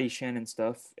some Hardy Shannon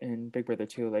stuff in Big Brother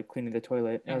 2, like cleaning the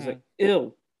toilet. And I was like,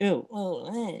 ew.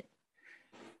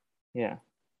 Yeah.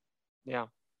 Yeah.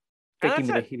 Taking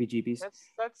me the heebie-jeebies.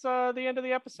 That's the end of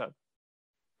the episode.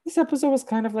 This episode was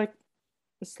kind of like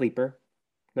a sleeper.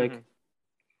 Like,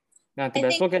 not the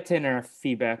best. We'll get to it in our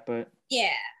feedback, but...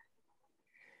 Yeah.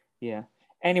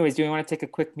 Anyways, do we want to take a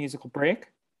quick musical break?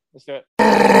 Let's do it.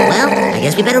 Well, I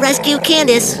guess we better rescue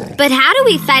Candace. But how do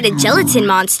we fight a gelatin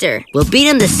monster? We'll beat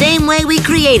him the same way we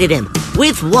created him,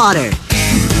 with water.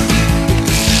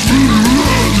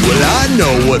 Well, I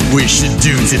know what we should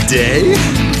do today.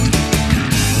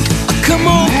 Come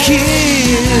on,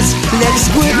 kids, let's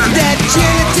whip that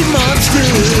gelatin monster,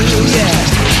 yeah.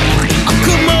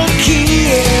 Come on,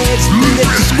 kids,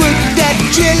 let's whip that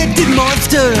gelatin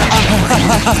monster.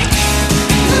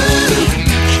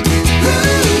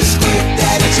 Squid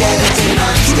that gelatin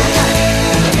monster.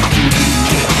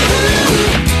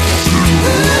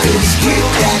 Squid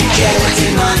that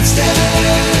gelatin monster.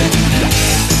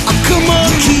 Come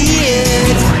on,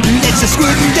 kids, let's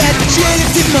squid that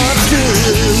gelatin monster,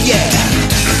 yeah.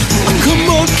 Come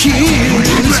on, kids,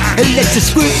 let's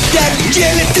squid that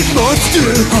gelatin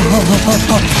monster.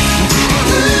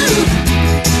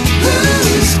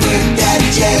 Squid that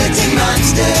gelatin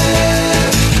monster.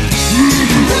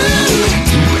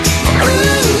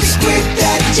 Squid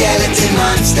that gelatin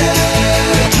monster.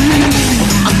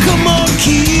 Come on,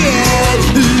 kids,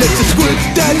 let's squid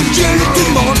that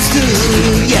gelatin monster,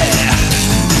 yeah.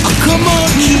 Come on,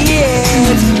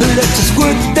 kids, let's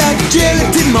squirt that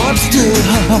gelatin monster.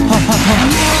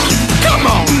 Come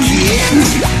on,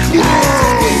 kids.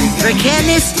 For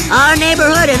Candace, our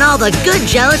neighborhood, and all the good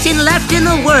gelatin left in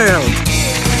the world.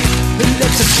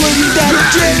 Let's squirt that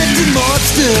gelatin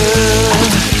monster.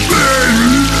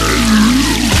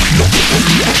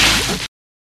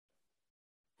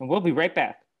 And we'll be right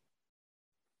back.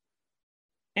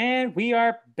 And we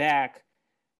are back.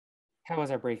 How was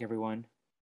our break, everyone?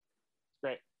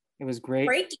 Great. It was great.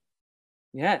 Break.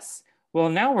 Yes. Well,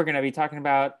 now we're going to be talking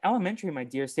about Elementary, my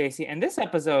dear Stacy. And this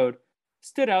episode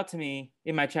stood out to me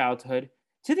in my childhood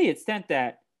to the extent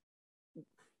that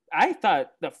I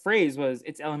thought the phrase was,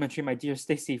 "It's elementary, my dear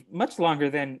Stacy," much longer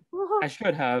than I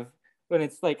should have, when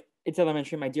it's like, "It's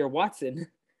elementary, my dear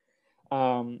Watson."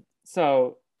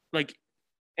 So like,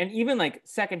 and even like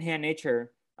Secondhand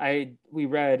Nature, we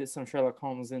read some Sherlock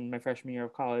Holmes in my freshman year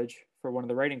of college for one of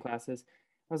the writing classes.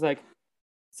 I was like,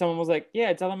 someone was like, "Yeah,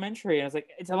 it's elementary," and I was like,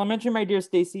 "It's elementary, my dear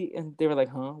Stacy," and they were like,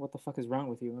 "Huh? What the fuck is wrong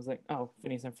with you?" I was like, "Oh,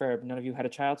 Phineas and Ferb. None of you had a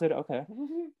childhood? Okay."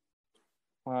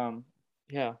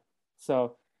 Yeah.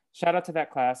 So, shout out to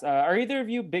that class. Are either of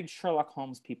you big Sherlock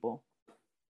Holmes people?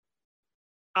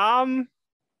 I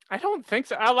don't think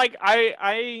so. I like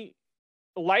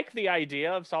the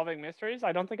idea of solving mysteries.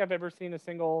 I don't think I've ever seen a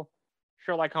single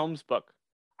Sherlock Holmes book.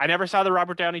 I never saw the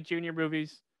Robert Downey Jr.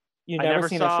 movies. You I never never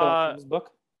seen a Sherlock saw. Holmes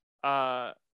book?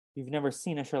 Uh, You've never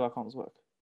seen a Sherlock Holmes book?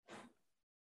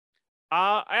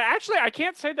 I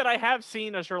can't say that I have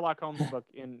seen a Sherlock Holmes book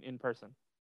in person.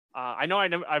 I know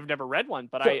I've never read one,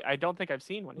 but So, I don't think I've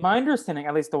seen one. My understanding,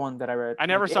 at least the one that I read, I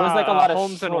never like, saw it was like a lot of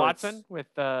Holmes and shorts. Watson with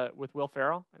Will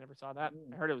Ferrell. I never saw that.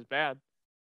 I heard it was bad.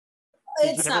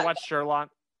 It's Never not. watched Sherlock.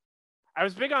 I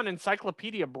was big on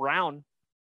Encyclopedia Brown,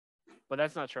 but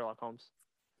that's not Sherlock Holmes.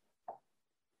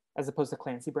 As opposed to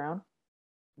Clancy Brown?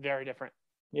 Very different.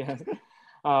 Yeah.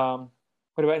 What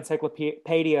about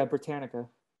Encyclopedia Britannica?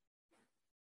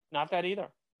 Not that either.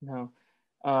 No.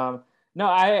 No,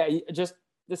 I just,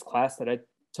 this class that I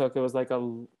took, it was like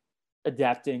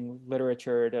adapting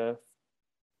literature to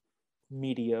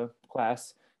media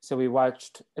class. So we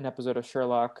watched an episode of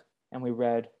Sherlock and we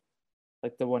read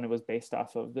like the one it was based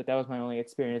off of. That was my only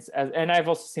experience. And I've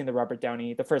also seen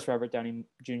the first Robert Downey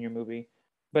Jr. movie,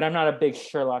 but I'm not a big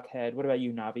Sherlock head. What about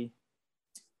you, Navi?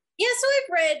 Yeah, so I've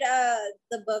read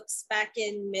the books back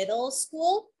in middle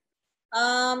school.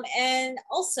 And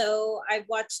also I've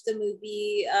watched the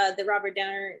movie, the Robert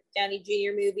Downey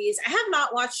Jr. movies. I have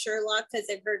not watched Sherlock because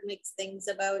I've heard mixed things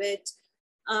about it.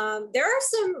 There are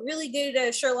some really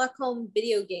good Sherlock Holmes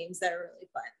video games that are really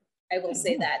fun. I will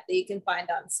say that you can find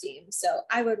on Steam. So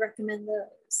I would recommend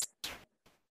those.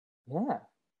 Yeah.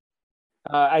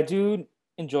 I do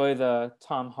enjoy the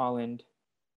Tom Holland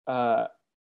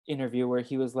interview where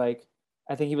he was like,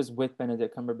 I think he was with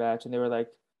Benedict Cumberbatch, and they were like,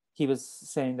 he was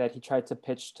saying that he tried to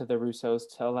pitch to the Russos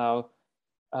to allow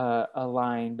a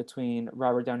line between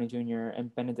Robert Downey Jr.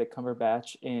 and Benedict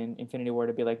Cumberbatch in Infinity War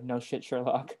to be like, no shit,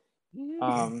 Sherlock,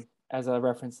 as a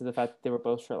reference to the fact that they were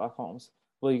both Sherlock Holmes.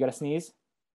 Well, you got to sneeze?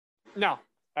 No,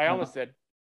 I almost did.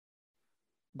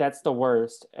 That's the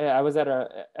worst. I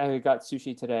got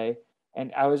sushi today,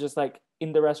 and I was just like,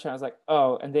 in the restaurant, I was like,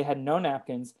 oh, and they had no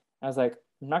napkins. I was like,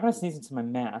 I'm not going to sneeze into my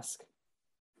mask.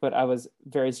 But I was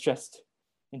very stressed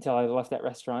until I left that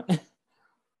restaurant.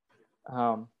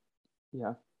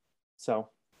 Yeah. So,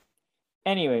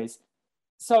 anyways,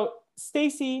 so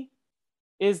Stacy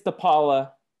is the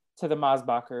Paula to the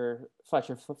Mosbacher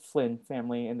Fletcher Flynn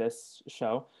family in this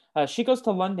show. She goes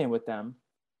to London with them.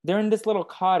 They're in this little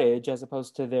cottage as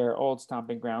opposed to their old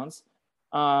stomping grounds.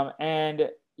 And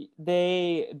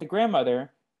the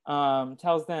grandmother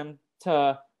tells them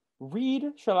to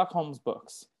read Sherlock Holmes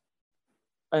books.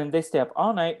 And they stay up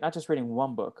all night, not just reading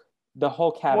one book, the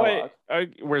whole catalog.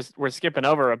 We're skipping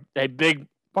over a big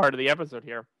part of the episode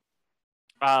here.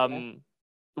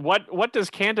 What does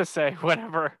Candace say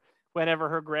whenever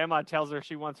her grandma tells her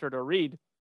she wants her to read?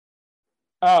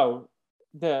 Oh,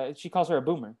 she calls her a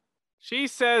boomer. She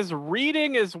says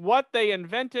reading is what they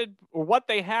invented, or what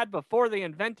they had before they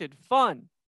invented fun.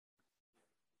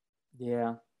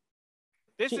 Yeah.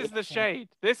 This is the shade.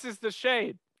 This is the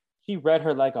shade. She read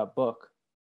her like a book.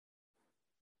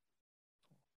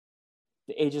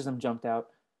 The ageism jumped out.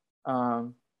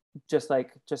 Just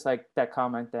like that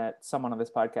comment that someone on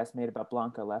this podcast made about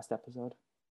Blanca last episode.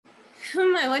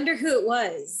 I wonder who it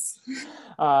was.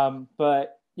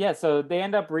 But yeah, so they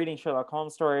end up reading Sherlock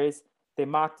Holmes stories. They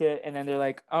mocked it, and then they're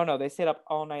like, oh no, they stayed up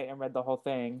all night and read the whole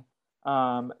thing.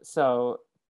 So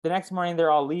the next morning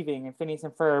they're all leaving, and Phineas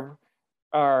and Ferb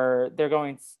they're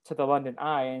going to the London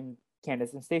Eye, and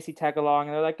Candace and Stacy tag along,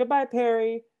 and they're like, goodbye,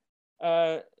 Perry.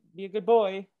 Be a good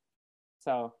boy.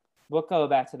 So we'll go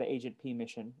back to the Agent P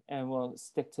mission, and we'll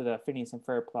stick to the Phineas and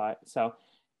Ferb plot. So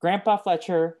Grandpa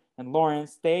Fletcher and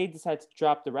Lawrence, they decide to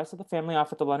drop the rest of the family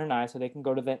off at the London Eye so they can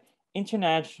go to the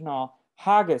International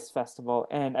Haggis Festival.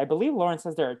 And I believe Lawrence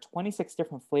says there are 26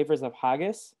 different flavors of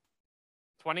haggis.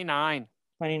 29.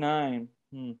 29.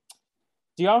 Do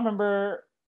y'all remember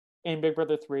in Big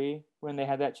Brother 3 when they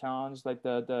had that challenge, like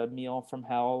the meal from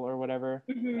hell or whatever?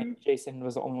 Mm-hmm. And Jason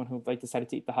was the only one who like decided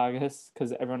to eat the haggis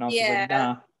because everyone else was like,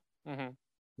 nah. Mm-hmm.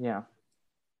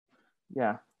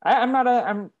 Yeah.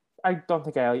 I don't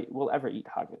think I will ever eat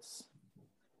haggis.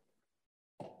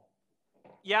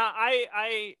 Yeah,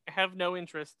 I have no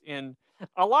interest in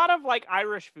a lot of like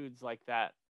Irish foods like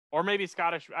that, or maybe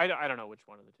Scottish. I don't know which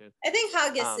one of the two. I think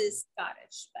haggis is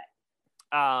Scottish,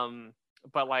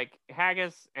 but like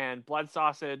haggis and blood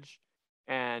sausage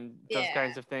and those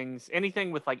kinds of things,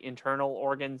 anything with like internal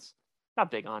organs,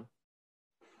 not big on.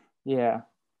 Yeah.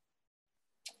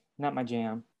 Not my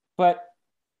jam. But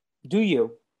do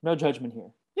you? No judgment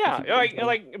here. Yeah, If you enjoy-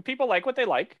 like people like what they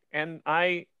like, and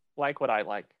I like what I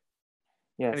like.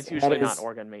 Yes, And it's that usually is- not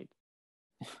organ meat.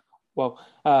 Well,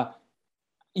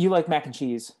 you like mac and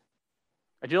cheese.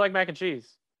 I do like mac and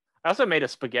cheese. I also made a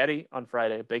spaghetti on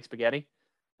Friday, baked spaghetti.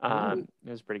 It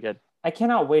was pretty good. I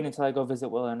cannot wait until I go visit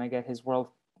Will and I get his world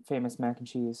famous mac and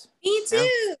cheese. Me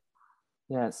too.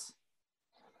 Yes.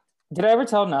 Did I ever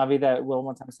tell Navi that Will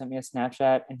one time sent me a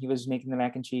Snapchat and he was making the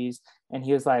mac and cheese and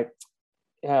he was like,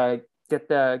 get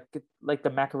like the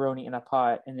macaroni in a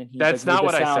pot, and then he. That's like, not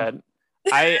what I said.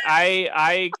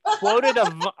 I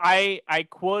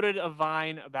quoted a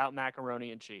Vine about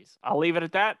macaroni and cheese. I'll leave it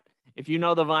at that. If you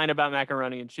know the Vine about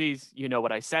macaroni and cheese, you know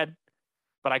what I said.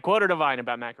 But I quoted a Vine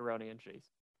about macaroni and cheese.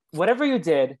 Whatever you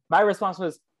did, my response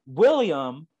was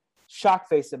William, shock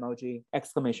face emoji,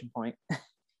 exclamation point.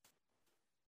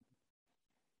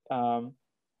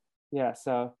 Yeah.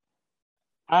 So,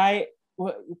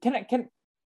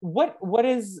 what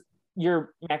is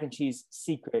your mac and cheese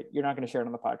secret? You're not going to share it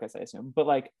on the podcast, I assume. But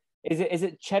like, is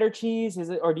it cheddar cheese? Is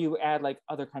it, or do you add like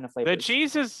other kind of flavors? The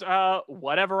cheese is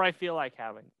whatever I feel like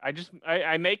having.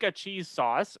 I make a cheese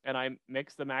sauce and I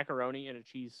mix the macaroni in a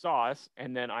cheese sauce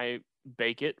and then I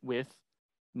bake it with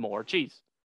more cheese.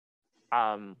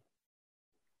 But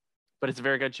it's a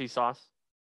very good cheese sauce.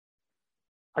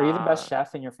 Are you the best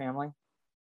chef in your family?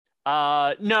 No,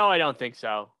 I don't think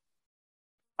so.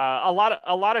 A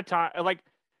lot of time, like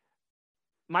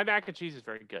my mac and cheese is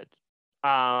very good.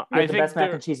 I think the best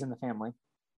mac and cheese in the family.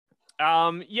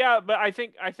 Yeah, but I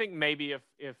think maybe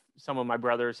if some of my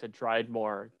brothers had tried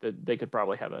more, that they could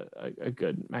probably have a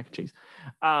good mac and cheese.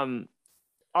 You're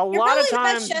lot of probably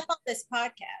times, the best chef on this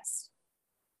podcast.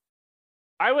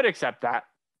 I would accept that.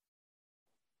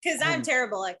 Because I'm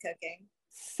terrible at cooking.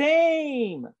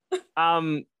 Same.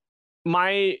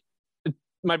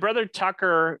 My brother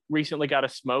Tucker recently got a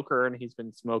smoker and he's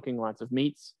been smoking lots of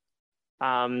meats.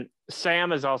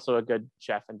 Sam is also a good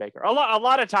chef and baker. A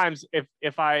lot of times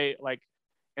if I like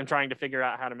am trying to figure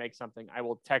out how to make something, I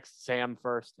will text Sam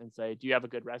first and say, do you have a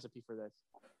good recipe for this?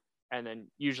 And then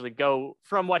usually go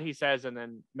from what he says and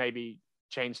then maybe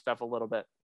change stuff a little bit.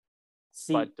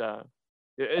 But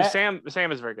Sam is a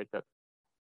very good cook.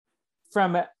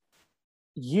 From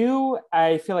you,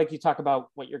 I feel like you talk about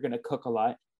what you're going to cook a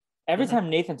lot. Every time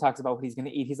Nathan talks about what he's going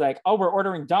to eat, he's like, oh, we're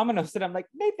ordering Domino's. And I'm like,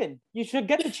 Nathan, you should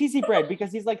get the cheesy bread,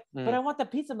 because he's like, but I want the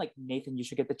pizza. I'm like, Nathan, you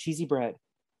should get the cheesy bread.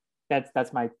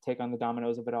 That's my take on the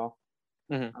Domino's of it all.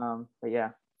 But yeah.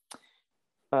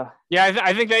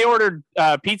 I think they ordered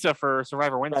pizza for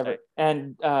Survivor Wednesday.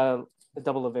 And a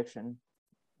double eviction.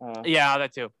 Yeah,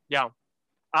 that too. Yeah.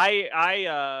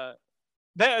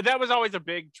 That was always a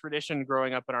big tradition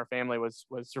growing up in our family was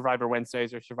Survivor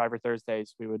Wednesdays or Survivor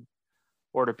Thursdays. We would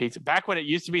order pizza back when it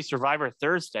used to be Survivor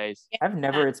Thursdays. I've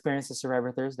never experienced a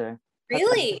Survivor Thursday.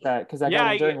 Really? Because I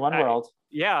got it during One World.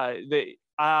 Yeah.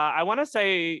 I want to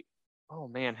say, oh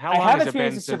man, how long I have has it been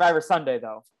experienced Survivor Sunday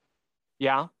though.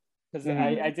 Yeah. Because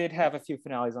I did have a few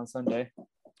finales on Sunday.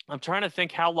 I'm trying to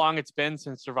think how long it's been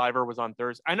since Survivor was on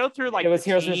Thursday. I know through like it was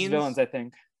Heroes vs. Villains, I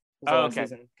think. Oh, okay.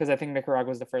 Because I think Nicaragua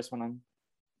was the first one on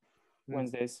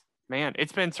Wednesdays. Man,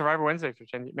 it's been Survivor Wednesday for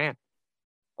 10 years. Man.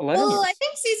 11 years. I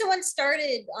think season 1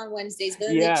 started on Wednesdays, but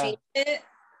then they changed it.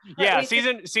 Yeah,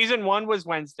 season 1 was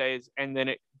Wednesdays, and then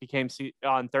it became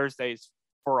on Thursdays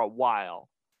for a while.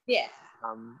 Yeah.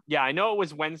 I know it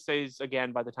was Wednesdays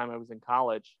again by the time I was in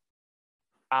college.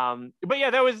 But yeah,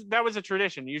 that was a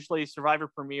tradition. Usually Survivor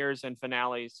premieres and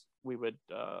finales, we would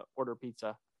order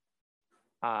pizza.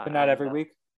 But not every week?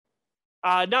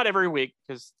 Not every week,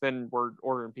 because then we're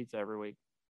ordering pizza every week.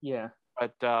 Yeah.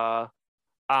 But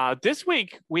this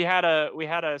week we had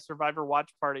a Survivor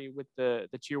watch party with the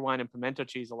Cheerwine and Pimento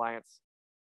Cheese Alliance.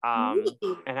 And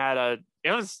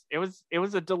it was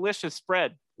a delicious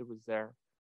spread that was there.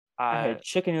 I had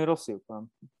chicken noodle soup.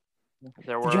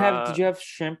 Did you have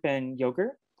shrimp and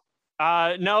yogurt?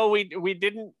 No, we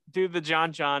didn't do the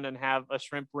John and have a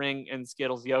shrimp ring and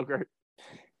Skittles yogurt.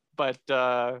 But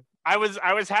I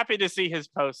was happy to see his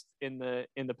post in the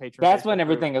Patreon. That's when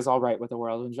everything is all right with the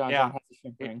world. When John has a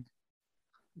shrimp ring.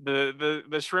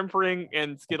 The shrimp ring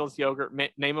and Skittles yogurt,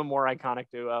 name a more iconic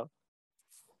duo.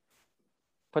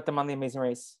 Put them on The Amazing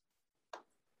Race.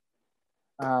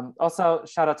 Also,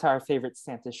 shout out to our favorite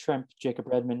Santa shrimp, Jacob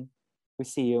Redman. We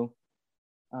see you.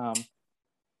 On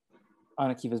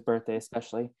Akiva's birthday,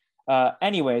 especially.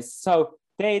 Anyways, so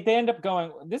they end up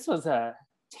going. This was a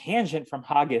tangent from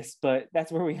Haggis, but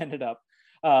that's where we ended up.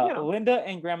 Linda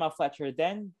and Grandma Fletcher.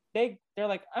 Then they're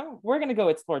like, we're gonna go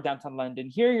explore downtown London.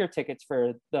 Here are your tickets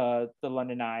for the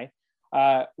London Eye.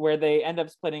 where they end up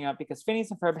splitting up because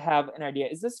Phineas and Ferb have an idea.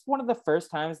 Is this one of the first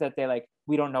times that they like,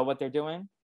 we don't know what they're doing?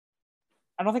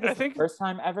 I don't think it's the first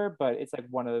time ever, but it's like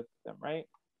one of them, right?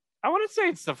 I want to say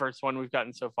it's the first one we've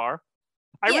gotten so far.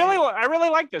 I really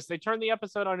like this. They turn the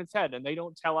episode on its head and they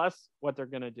don't tell us what they're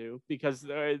going to do because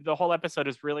the whole episode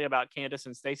is really about Candace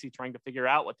and Stacy trying to figure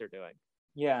out what they're doing.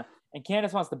 Yeah. And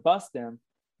Candace wants to bust them,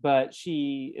 but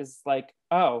she is like,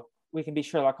 oh, we can be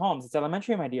Sherlock Holmes. It's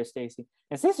elementary, my dear Stacy.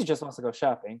 And Stacy just wants to go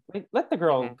shopping. Like, let the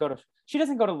girl go to, she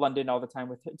doesn't go to London all the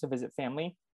time to visit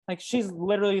family. Like she's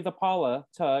literally the Paula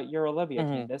to your Olivia,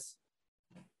 Candace.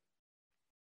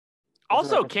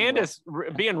 Also, Candace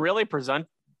being really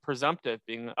presumptive,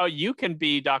 being, oh, you can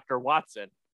be Dr. Watson.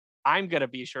 I'm going to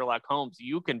be Sherlock Holmes.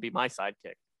 You can be my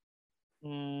sidekick.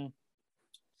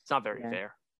 It's not very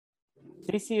fair.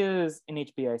 Stacy is an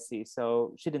HBIC,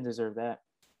 so she didn't deserve that.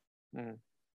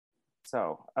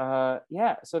 So,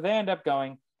 so they end up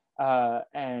going,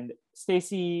 and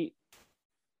Stacy,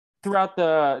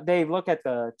 they look at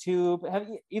the tube. Have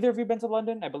either of you been to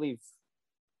London? I believe.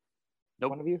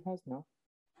 Nope. One of you has? No.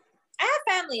 I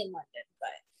have family in London, but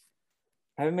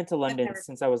I haven't been to London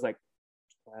since I was like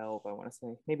 12, I want to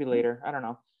say. Maybe later. I don't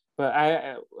know. But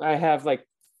I have like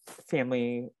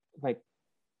family like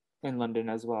in London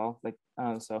as well. Like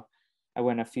so I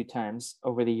went a few times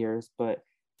over the years. But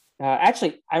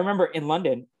actually, I remember in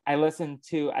London, I listened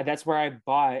to, that's where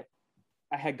I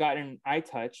had gotten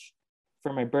iTouch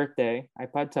for my birthday,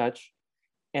 iPod Touch,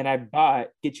 and I bought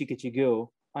Gitchy Gitchy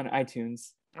Goo on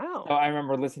iTunes. Oh. So I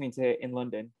remember listening to it in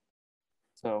London.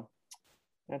 So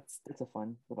that's a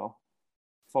fun little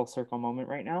full circle moment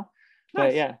right now.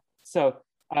 Nice. But yeah, so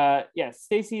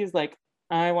Stacy is like,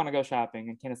 I want to go shopping,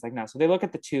 and Candace like, no. So they look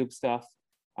at the tube stuff,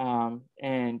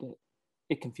 and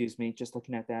it confused me just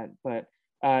looking at that. But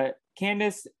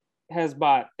Candace has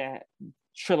bought that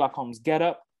Sherlock Holmes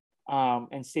getup,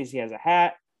 and Stacy has a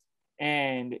hat,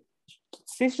 and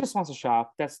Stacy just wants to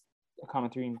shop. That's a common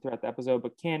theme throughout the episode.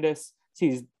 But Candace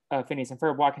sees Phineas and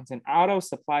Ferb walking to an auto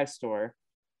supply store,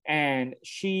 and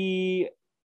she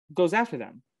goes after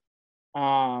them.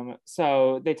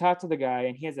 So they talk to the guy,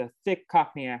 and he has a thick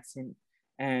Cockney accent,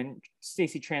 and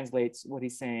Stacy translates what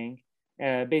he's saying.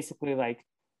 Basically, like,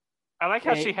 I like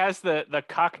how she has the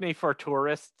Cockney for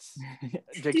tourists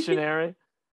dictionary.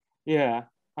 Yeah.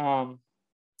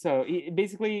 So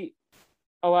basically,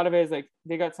 a lot of it is like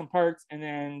they got some parts, and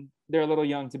then they're a little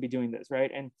young to be doing this,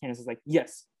 right? And Candace is like,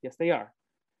 yes, they are.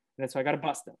 And that's why I got to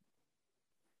bust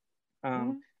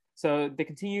them. So they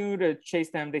continue to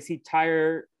chase them. They see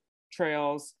tire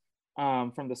trails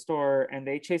from the store, and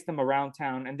they chase them around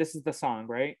town. And this is the song,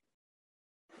 right?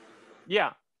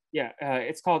 Yeah.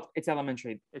 It's called It's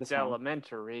Elementary. It's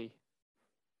Elementary.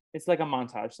 It's like a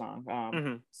montage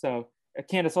song. So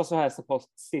Candace also has to pull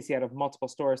Stacy out of multiple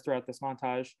stores throughout this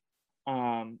montage.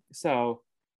 So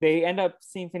they end up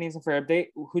seeing Phineas and Ferb,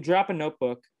 who drop a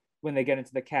notebook when they get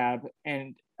into the cab,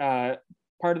 and part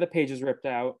of the page is ripped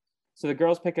out. So the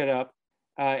girls pick it up.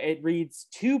 It reads,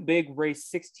 "Too big race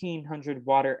 1600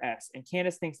 Water S." And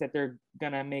Candace thinks that they're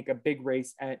going to make a big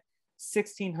race at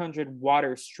 1600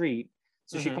 Water Street.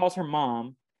 So she calls her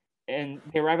mom, and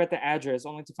they arrive at the address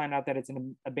only to find out that it's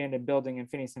an abandoned building and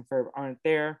Phineas and Ferb aren't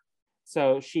there.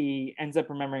 So she ends up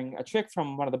remembering a trick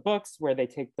from one of the books where they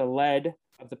take the lead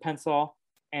of the pencil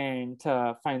and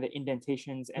to find the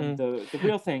indentations and the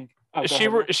real thing. Oh,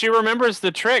 she remembers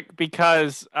the trick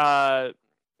because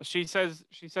she says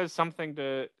something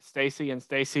to Stacy, and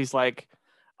Stacy's like,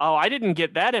 "Oh, I didn't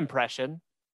get that impression."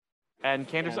 And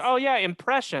Candace, "Oh yeah,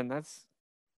 impression. That's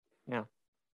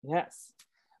Yes.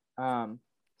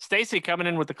 Stacy coming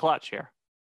in with the clutch here.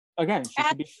 Again, she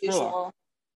should be Sherlock.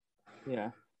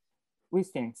 Yeah. We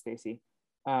stand Stacy.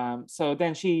 So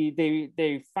then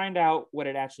they find out what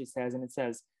it actually says, and it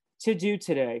says, "To do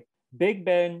today, Big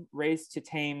Ben raised to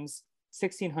Thames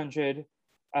 1600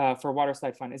 for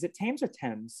waterslide fun." Is it Thames or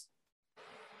Thames?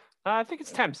 I think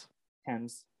it's Thames.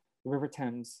 Thames, the River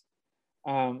Thames.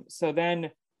 So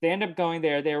then they end up going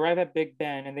there. They arrive at Big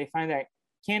Ben, and they find that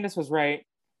Candace was right.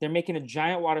 They're making a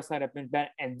giant water slide up in Ben,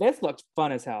 and this looks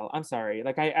fun as hell. I'm sorry.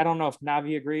 Like, I don't know if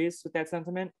Navi agrees with that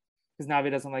sentiment, because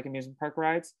Navi doesn't like amusement park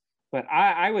rides, but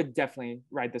I would definitely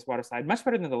ride this water slide. Much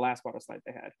better than the last water slide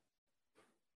they had.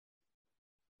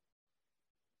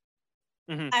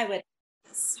 I would.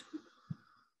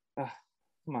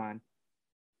 Come on.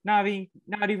 Navi,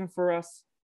 not even for us.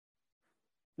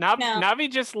 Navi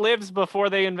just lives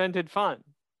before they invented fun.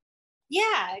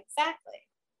 Yeah, exactly.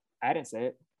 I didn't say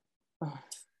it.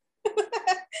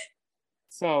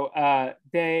 So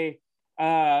Big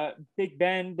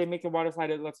Ben, they make a water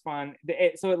slide. It looks fun.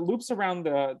 So it loops around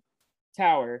the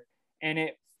tower, and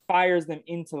it fires them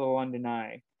into the London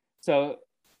Eye. So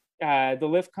the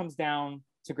lift comes down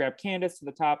to grab Candace to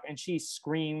the top, and she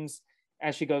screams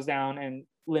as she goes down, and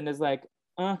Linda's like,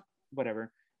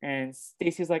 whatever. And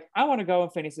Stacy's like, I want to go,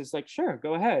 and Phineas is like, sure,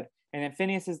 go ahead. And then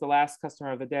Phineas is the last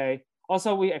customer of the day.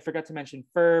 Also, I forgot to mention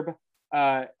Ferb.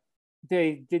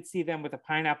 They did see them with a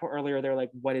pineapple earlier. They're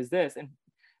like, what is this? And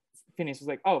Phineas was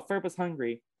like, oh, Ferb was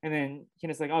hungry. And then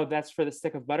Candace like, oh, that's for the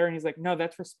stick of butter. And he's like, no,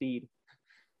 that's for speed.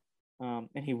 And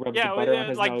he rubs the butter on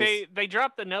his nose. They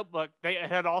dropped the notebook. They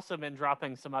had also been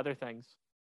dropping some other things.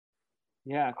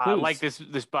 Yeah, like this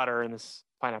butter and this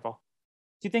pineapple.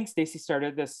 Do you think Stacy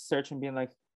started this search and being like,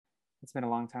 it's been a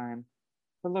long time,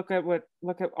 but look at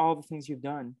all the things you've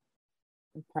done.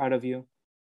 I'm proud of you.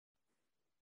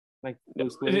 Like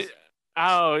those clues.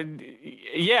 Oh,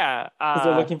 yeah. Because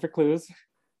they're looking for clues.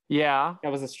 Yeah,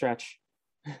 that was a stretch.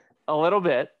 A little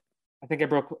bit. I think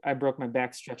I broke my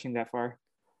back stretching that far.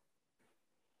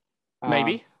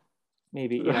 Maybe,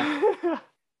 yeah.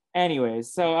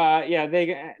 Anyways, so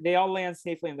they all land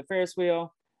safely in the Ferris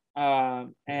wheel,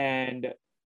 and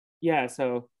yeah,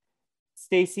 so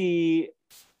Stacy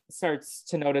starts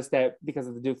to notice that because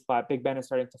of the Duke flap, Big Ben is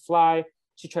starting to fly.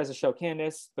 She tries to show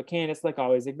Candace, but Candace, like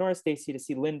always, ignores Stacy to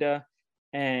see Linda,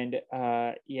 and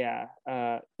that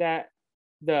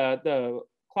the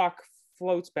clock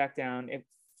floats back down.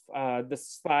 The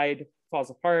slide falls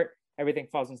apart. Everything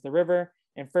falls into the river.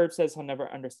 And Ferb says he'll never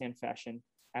understand fashion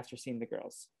after seeing the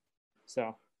girls.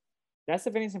 So that's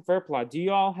the Phineas and Ferb plot. Do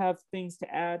you all have things to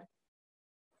add?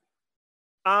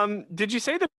 Did you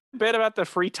say the bit about the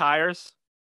free tires?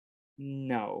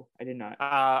 No, I did not.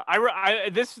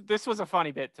 This was a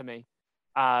funny bit to me.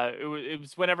 It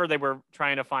was whenever they were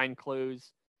trying to find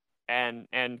clues, and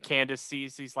Candace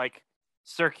sees these like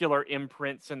circular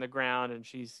imprints in the ground, and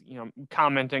she's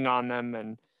commenting on them,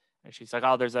 and she's like,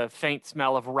 oh, there's a faint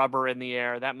smell of rubber in the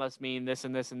air. That must mean this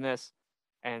and this and this.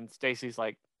 And Stacy's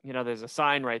like, there's a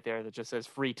sign right there that just says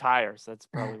free tires. That's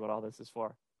probably what all this is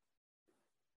for.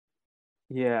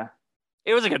 Yeah.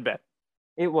 It was a good bit.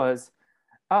 It was.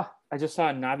 I just saw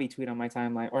a Navi tweet on my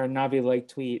timeline, or a Navi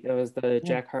tweet. It was the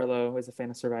Jack Harlow is a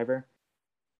fan of Survivor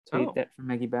tweet that from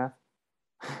Maggie Beth.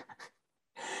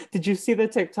 Did you see the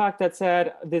TikTok that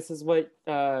said, this is what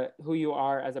who you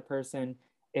are as a person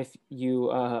if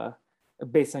you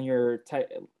based on your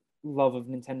love of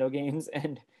Nintendo games?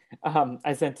 And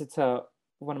I sent it to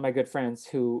one of my good friends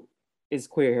who is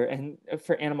queer, and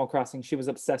for Animal Crossing, she was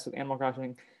obsessed with Animal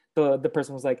Crossing. The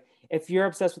person was like, if you're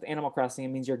obsessed with Animal Crossing, it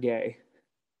means you're gay.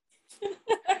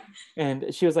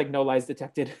 And she was like, no lies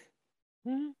detected.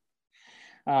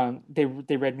 They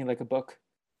read me like a book.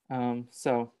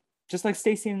 So just like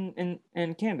Stacy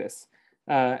and Candace.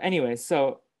 Anyway,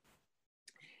 so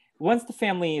once the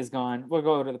family is gone, we'll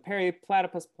go to the Perry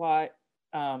Platypus plot.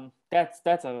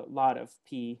 That's a lot of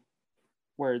P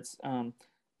words.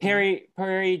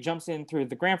 Perry jumps in through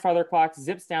the grandfather clock,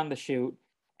 zips down the chute,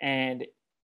 and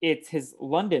it's his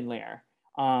London lair.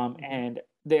 And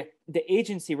the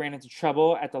agency ran into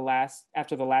trouble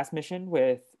after the last mission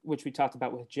which we talked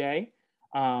about with Jay.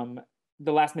 The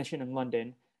last mission in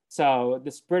London. So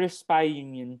this British spy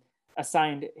union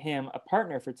assigned him a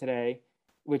partner for today,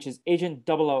 which is Agent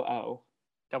 000.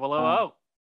 000.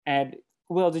 And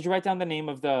Will, did you write down the name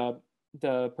of the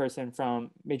person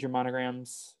from Major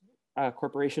Monogram's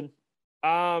corporation?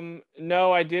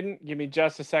 No, I didn't. Give me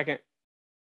just a second.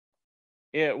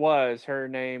 Her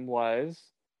name was.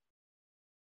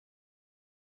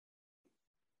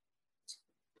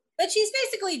 But she's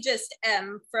basically just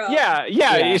M from.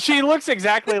 Yeah. She looks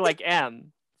exactly like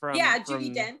M from. Yeah,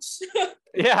 Judi Dench.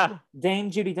 Yeah.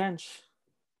 Dame Judi Dench.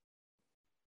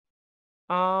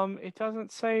 It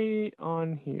doesn't say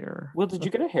on here. Will, did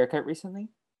you get a haircut recently?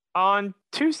 On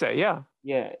Tuesday, yeah.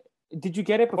 Yeah. Did you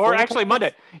get it before? Or actually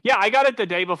Monday. Yeah, I got it the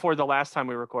day before the last time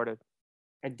we recorded.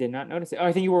 I did not notice it. Oh,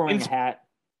 I think you were wearing a hat.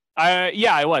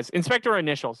 Yeah, I was. Inspector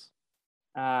Initials.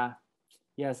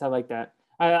 Yes, I like that.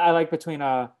 I like between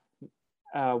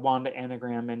Wanda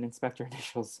Anagram and Inspector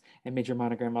Initials and Major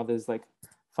Monogram, all those like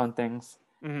fun things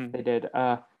they did.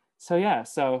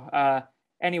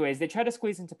 Anyways, they try to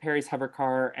squeeze into Perry's hover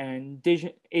car, and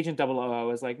Agent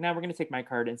 000 is like, "No, we're going to take my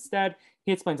card instead."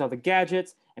 He explains all the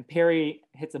gadgets, and Perry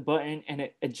hits a button, and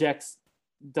it ejects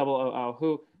 000,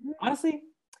 who, honestly,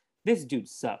 this dude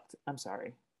sucked. I'm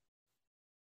sorry.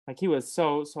 Like, he was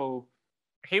so...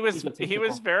 He was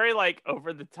very, like,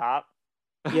 over the top.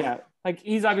 Yeah, like,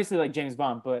 he's obviously, like, James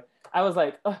Bond, but I was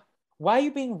like, why are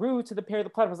you being rude to the Perry the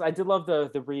Platypus? I did love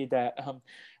the read that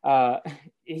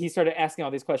he started asking all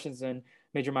these questions, and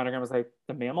Major Monogram was like,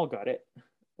 the mammal got it.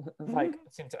 Like,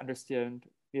 seemed to understand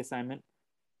the assignment.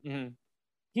 Mm-hmm.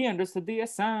 he understood the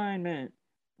assignment.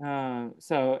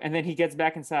 So, and then he gets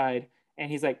back inside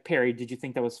and he's like, Perry, did you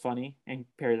think that was funny? And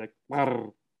Perry's like,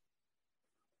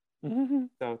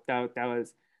 so that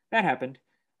happened.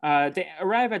 They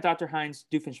arrive at Dr. Heinz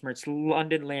Doofenshmirtz's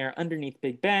London lair underneath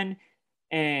Big Ben,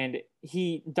 and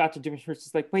Dr. Doofenshmirtz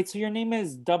is like, wait, so your name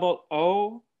is double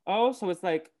O? So it's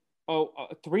like,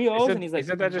 three O's? And he's like,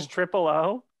 isn't that just triple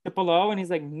O? Triple O? And he's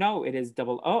like, no, it is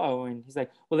double O. And he's like,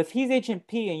 well, if he's Agent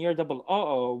P and you're double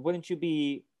O, wouldn't you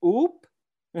be Oop?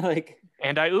 Like,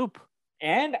 and I oop.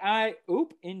 And I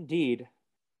oop indeed.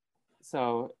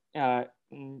 So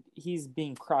he's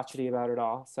being crotchety about it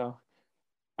all. So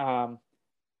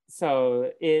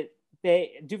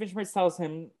Doofenshmirtz tells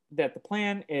him that the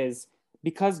plan is,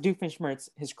 because Doofenshmirtz,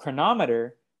 his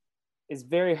chronometer is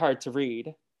very hard to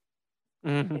read,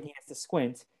 and he has to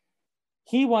squint.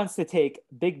 He wants to take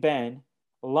Big Ben,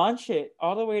 launch it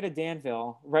all the way to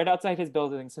Danville, right outside his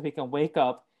building, so he can wake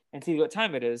up and see what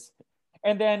time it is.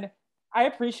 And then I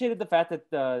appreciated the fact that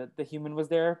the human was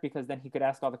there, because then he could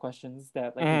ask all the questions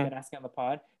that he'd been asking on the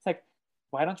pod. It's like,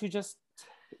 why don't you just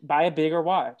buy a bigger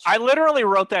watch? I literally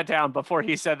wrote that down before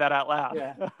he said that out loud.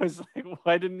 Yeah. I was like,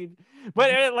 why didn't he?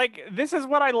 But this is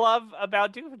what I love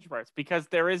about Doofenshmirtz, because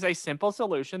there is a simple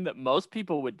solution that most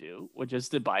people would do, which is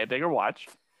to buy a bigger watch.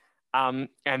 And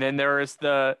then there is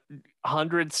the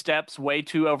 100 steps way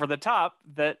too over the top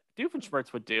that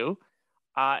Doofenshmirtz would do.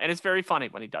 And it's very funny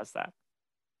when he does that.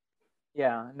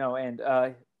 Yeah, no, and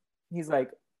he's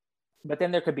like, but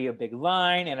then there could be a big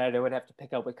line, and I would have to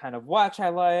pick out what kind of watch I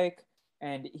like.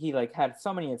 And he had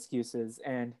so many excuses,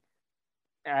 and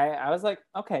I was like,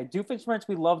 okay, Doofenshmirtz,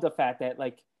 we love the fact that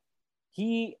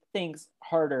he thinks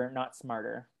harder, not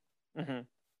smarter,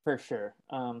 for sure.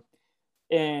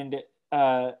 And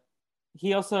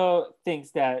he also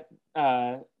thinks that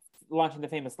launching the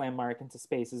famous landmark into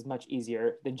space is much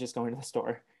easier than just going to the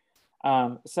store.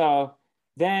 So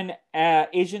then they're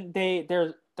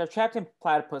trapped in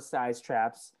platypus-sized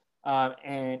traps,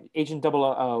 and Agent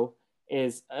 000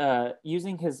 is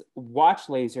using his watch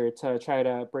laser to try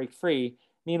to break free.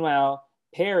 Meanwhile,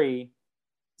 Perry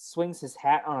swings his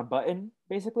hat on a button,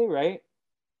 basically, right?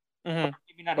 Maybe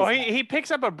not he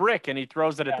picks up a brick and he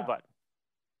throws it at the button.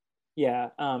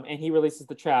 Yeah, and he releases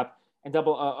the trap, and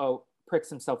 000 pricks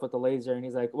himself with the laser, and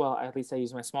he's like, well, at least I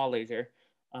use my small laser.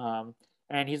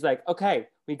 And he's like, okay,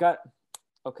 we got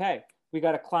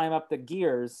to climb up the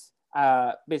gears,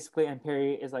 basically. And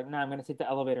Perry is like, no, I'm going to take the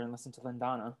elevator and listen to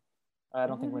Lindana. I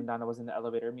don't think Lindana was in the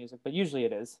elevator music, but usually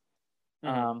it is.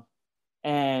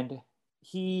 And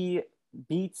he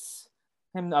beats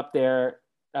him up there.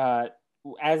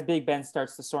 As Big Ben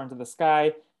starts to soar into the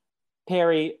sky,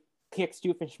 Perry kicks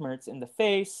Doofenshmirtz in the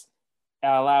face,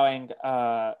 allowing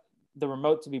the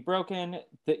remote to be broken.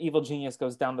 The evil genius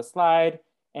goes down the slide,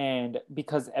 and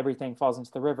because everything falls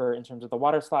into the river in terms of the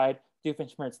water slide,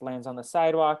 Doofenshmirtz lands on the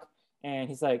sidewalk, and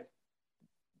he's like,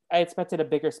 I expected a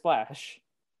bigger splash,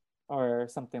 or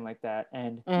something like that.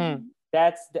 And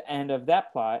that's the end of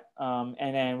that plot.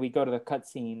 And then we go to the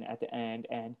cutscene at the end,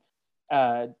 and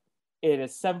it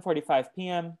is 7:45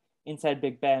 p.m. inside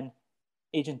Big Ben.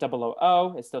 Agent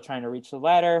 000 is still trying to reach the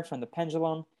ladder from the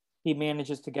pendulum. He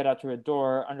manages to get out through a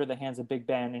door under the hands of Big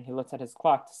Ben, and he looks at his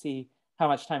clock to see how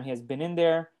much time he has been in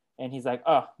there, and he's like,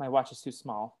 oh, my watch is too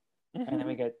small. And then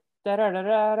we get the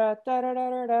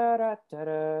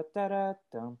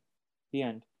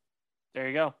end. There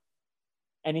you go.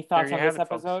 Any thoughts on this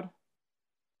episode? Folks.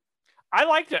 I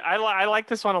liked it. I like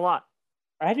this one a lot.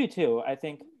 I do too. I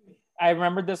think I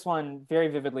remembered this one very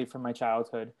vividly from my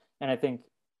childhood, and I think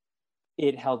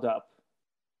it held up.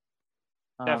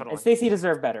 Definitely. And Stacy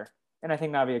deserved better, and I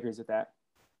think Navi agrees with that.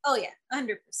 Oh yeah,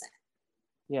 100%.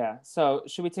 Yeah. So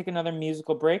should we take another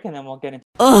musical break, and then we'll get into...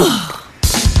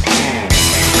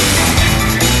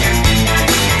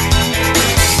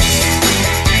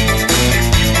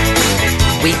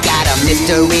 We got a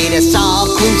mystery to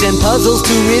solve, clues and puzzles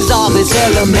to resolve. It's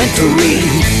elementary.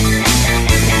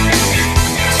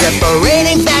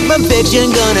 Separating fact from fiction,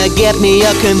 gonna get me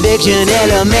a conviction.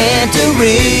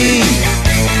 Elementary.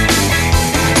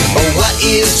 Oh, what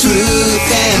is truth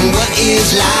and what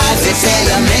is lies? It's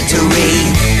elementary.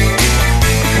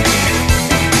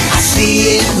 I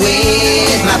see it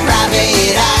with my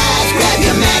private eyes. Grab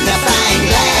your magnifying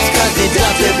glass, cause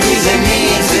deductive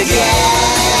reasoning's the gas.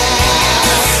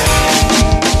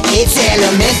 It's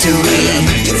elementary.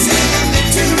 It's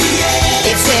elementary.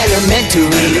 Yeah. It's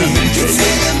elementary. It's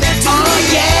elementary. Oh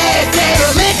yeah, it's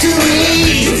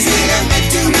elementary. It's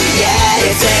elementary. Yeah,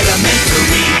 it's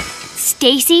elementary.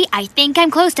 Stacy, I think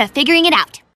I'm close to figuring it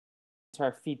out. To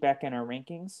our feedback and our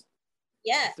rankings.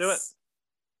 Yes. Do it.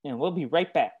 And we'll be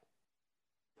right back.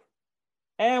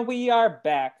 And we are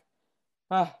back.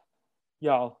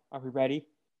 Y'all, are we ready?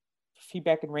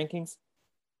 Feedback and rankings?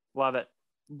 Love it.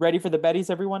 Ready for the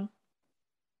Bettys, everyone?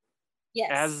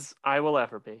 Yes. As I will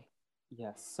ever be.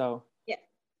 Yes. So, yeah.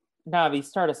 Navi,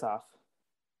 start us off.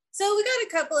 So we got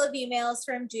a couple of emails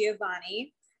from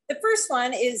Giovanni. The first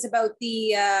one is about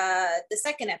the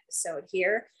second episode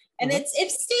here. And it's, if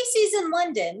Stacy's in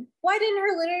London, why didn't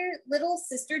her little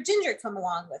sister Ginger come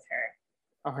along with her?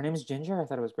 Oh, her name is Ginger? I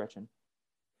thought it was Gretchen.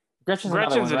 Gretchen's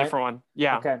a different one.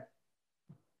 Yeah. Okay.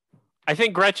 I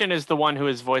think Gretchen is the one who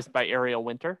is voiced by Ariel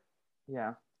Winter.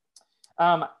 Yeah.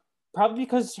 Probably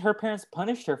because her parents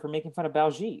punished her for making fun of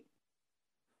Baljeet.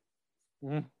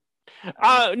 No,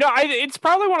 it's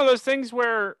probably one of those things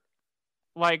where,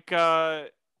 like,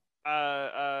 the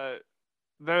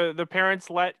parents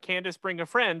let Candace bring a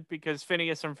friend because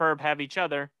Phineas and Ferb have each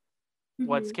other.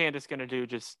 What's Candace gonna do?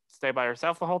 Just stay by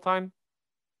herself the whole time?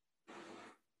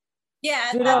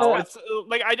 Yeah. It's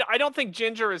like I don't think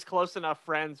Ginger is close enough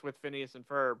friends with Phineas and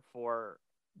Ferb for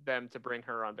them to bring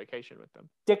her on vacation with them.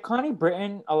 Did Connie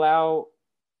Britton allow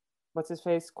what's his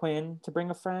face Quinn to bring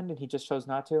a friend, and he just chose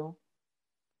not to?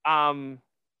 I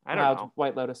don't know.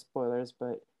 White Lotus spoilers,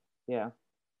 but yeah.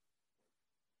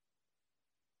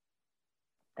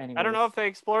 Anyways. I don't know if they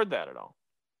explored that at all.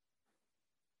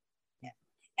 Yeah.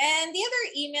 And the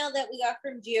other email that we got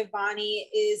from Giovanni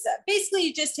is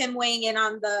basically just him weighing in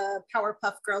on the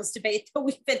Powerpuff Girls debate that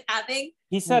we've been having.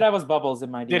 He said I was Bubbles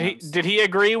in my DMs. Did he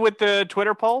agree with the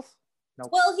Twitter polls? Nope.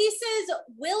 Well, he says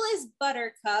Will is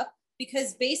Buttercup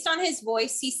because based on his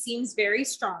voice, he seems very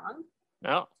strong.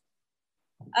 No.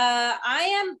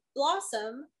 I am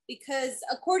Blossom because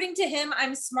according to him,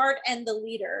 I'm smart and the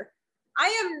leader. I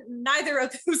am neither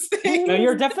of those things. No,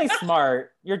 you're definitely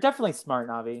smart. You're definitely smart,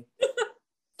 Navi.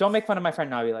 Don't make fun of my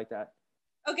friend Navi like that.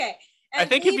 Okay. I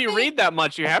think if you read that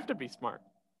much, you have to be smart.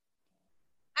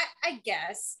 I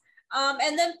guess.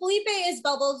 And then Felipe is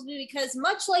Bubbles because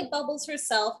much like Bubbles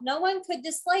herself, no one could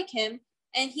dislike him,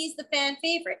 and he's the fan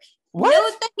favorite. What?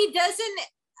 Note that he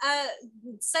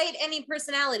doesn't cite any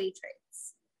personality traits.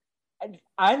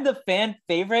 I'm the fan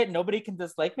favorite. Nobody can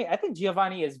dislike me. I think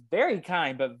Giovanni is very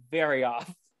kind, but very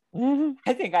off.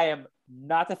 I think I am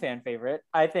not the fan favorite.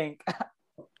 I think.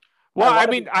 Well, I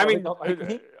mean,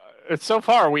 so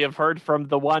far we have heard from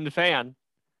the one fan.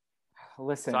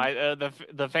 Listen, so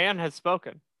the fan has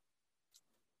spoken.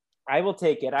 I will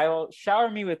take it. I will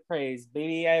shower me with praise,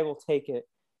 baby. I will take it.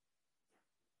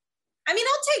 I mean,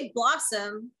 I'll take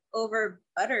Blossom over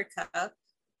Buttercup.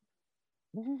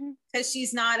 Because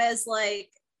she's not as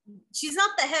she's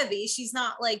not the heavy. She's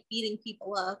not like beating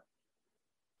people up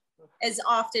as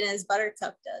often as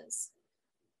Buttercup does.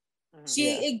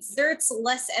 She exerts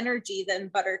less energy than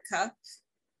Buttercup.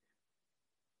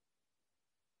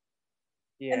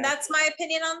 Yeah. And that's my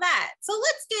opinion on that. So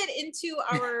let's get into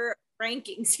our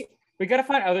rankings here. We got to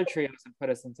find other trios and put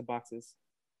us into boxes.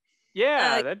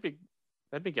 Yeah, that'd be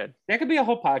good. That could be a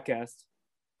whole podcast.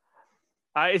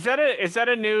 Is that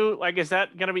a new, is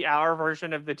that going to be our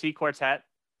version of the T Quartet?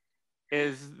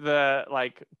 Is the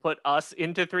put us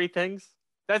into three things?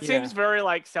 That seems very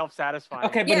self-satisfying.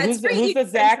 Okay, but who's the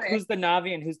Zach, who's the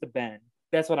Navi, and who's the Ben?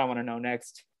 That's what I want to know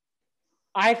next.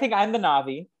 I think I'm the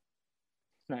Navi.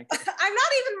 I'm not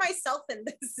even myself in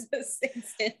this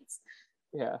instance.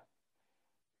 Yeah.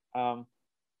 I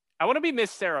want to be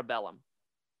Miss Cerebellum.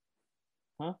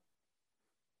 Huh?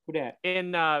 Who that?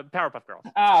 In Powerpuff Girls.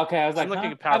 Oh, okay. I was like,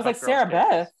 looking at Powerpuff I was like, Girls Sarah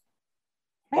Beth.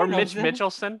 Or Mitch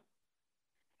Mitchelson.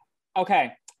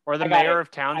 Okay. Or the mayor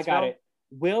of Townsville. I got it.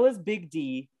 Will is Big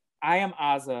D. I am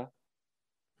Ozza.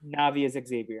 Navi is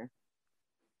Xavier.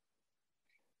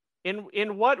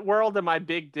 In what world am I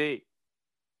Big D?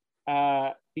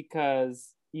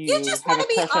 Because you just have want to a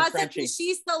be crush on Ozza Frenchie. because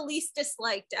she's the least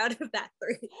disliked out of that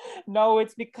three. No,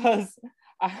 it's because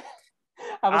I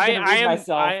was going to read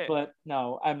myself, but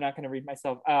no, I'm not going to read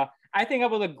myself. I think I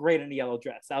would look great in a yellow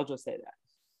dress. I'll just say that.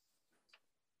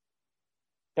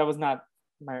 That was not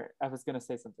I was going to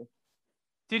say something.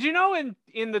 Did you know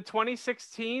in the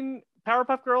 2016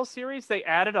 Powerpuff Girls series, they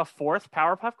added a fourth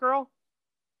Powerpuff Girl?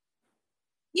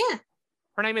 Yeah.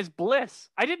 Her name is Bliss.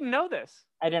 I didn't know this.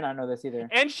 I did not know this either.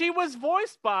 And she was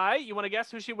voiced by, you want to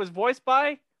guess who she was voiced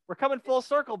by? We're coming full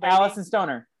circle, baby. Allison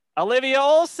Stoner. Olivia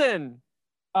Olson.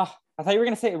 Oh, I thought you were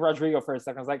going to say Rodrigo for a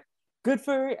second. I was like, good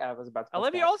for her. I was about to.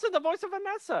 Olivia Olson, the voice of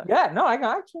Vanessa. Yeah, no, I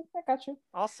got you.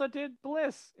 Also did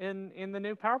Bliss in the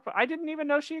new Powerpuff. I didn't even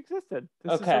know she existed.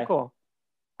 This is so cool.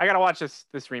 I got to watch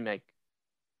this remake.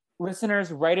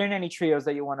 Listeners, write in any trios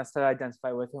that you want us to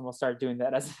identify with, and we'll start doing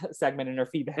that as a segment in our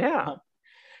feedback. Yeah.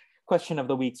 Question of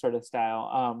the week sort of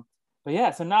style. But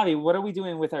yeah, so Navi, what are we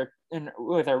doing with our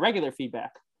regular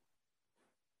feedback?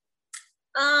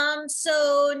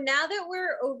 So now that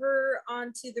we're over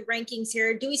onto the rankings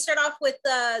here, do we start off with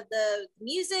the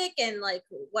music and like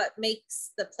what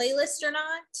makes the playlist or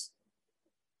not?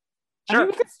 Sure. I mean,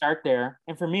 we could start there.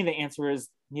 And for me, the answer is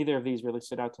neither of these really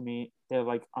stood out to me. They're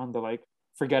like on the like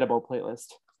forgettable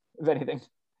playlist, if anything.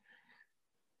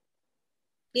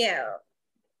 Yeah.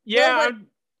 Yeah, well,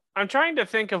 I'm trying to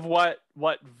think of what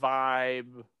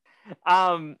vibe.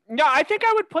 No, I think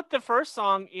I would put the first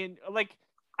song in, like,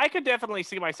 I could definitely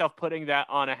see myself putting that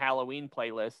on a Halloween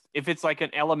playlist if it's like an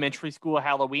elementary school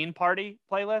Halloween party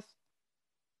playlist.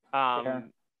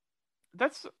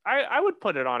 That's I would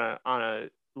put it on a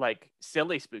like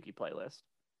silly spooky playlist.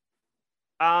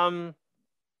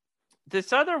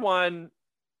 This other one,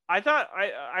 I thought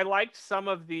I liked some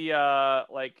of the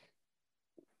like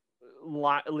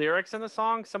lyrics in the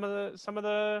song, some of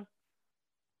the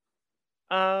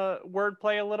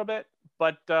wordplay a little bit,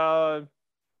 but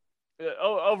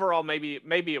overall maybe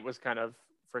it was kind of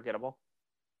forgettable.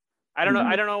 I don't know.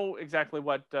 I don't know exactly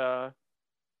what kind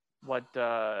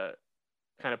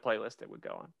of playlist it would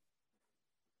go on.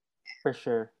 For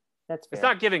sure. That's fair. It's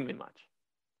not giving me much.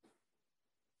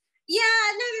 Yeah,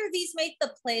 neither of these make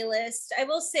the playlist. I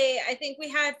will say, I think we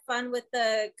had fun with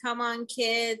the "Come on,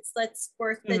 kids, let's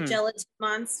squirt the gelatin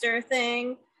monster"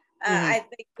 thing. I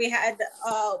think we had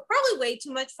probably way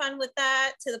too much fun with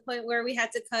that, to the point where we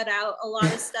had to cut out a lot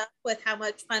of stuff with how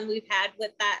much fun we've had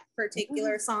with that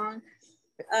particular song.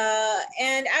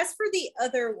 And as for the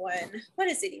other one, what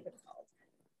is it even called?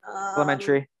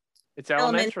 Elementary. It's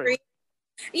elementary.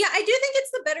 Yeah, I do think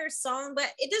it's the better song, but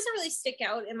it doesn't really stick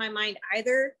out in my mind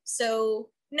either. So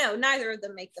no, neither of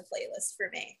them make the playlist for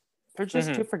me. They're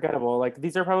just too forgettable. Like,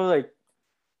 these are probably like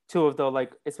two of the,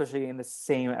 like, especially in the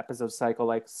same episode cycle,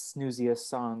 like snooziest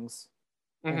songs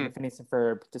in the Phineas and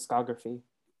Ferb discography.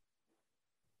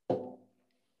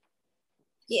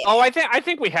 Yeah. Oh, I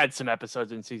think we had some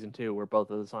episodes in season 2 where both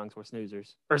of the songs were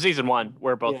snoozers, or season 1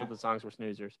 where both of the songs were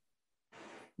snoozers.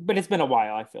 But it's been a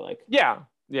while, I feel like. Yeah.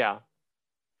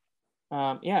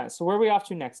 So where are we off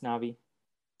to next, Navi?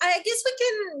 I guess we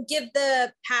can give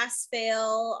the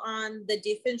pass-fail on the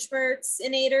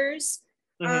Doofenshmirtz-inators.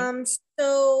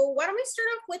 So why don't we start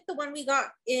off with the one we got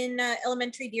in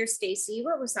elementary, Dear Stacy?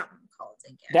 What was that one called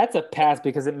again? That's a pass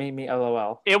because it made me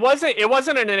LOL. It wasn't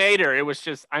an inator. It was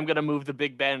just, I'm gonna move the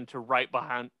Big Ben to right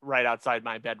outside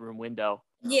my bedroom window.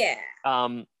 Yeah.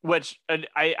 Which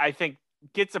I think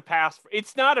gets a pass.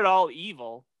 It's not at all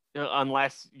evil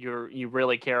unless you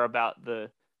really care about the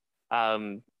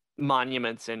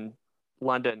monuments in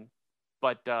London.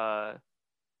 But I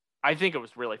think it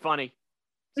was really funny.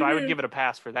 So I would give it a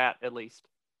pass for that, at least.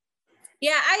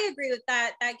 Yeah, I agree with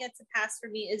that. That gets a pass for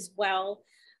me as well.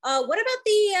 What about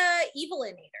the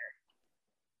Evilinator?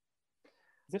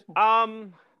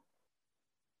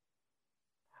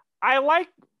 I like,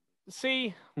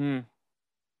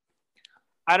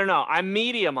 I don't know. I'm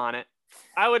medium on it.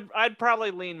 I'd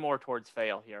probably lean more towards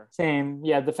fail here. Same.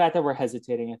 Yeah, the fact that we're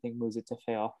hesitating, I think, moves it to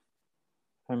fail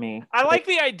for me. I like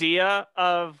the idea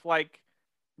of, like,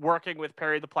 working with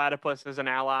Perry the Platypus as an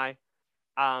ally,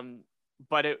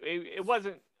 but it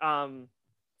wasn't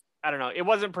I don't know, it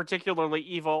wasn't particularly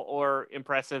evil or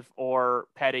impressive or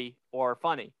petty or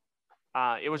funny.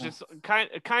 It was just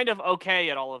kind of okay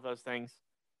at all of those things,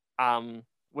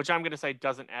 which I'm going to say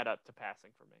doesn't add up to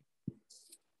passing for me.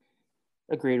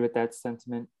 Agreed with that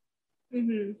sentiment.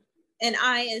 And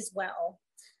I as well.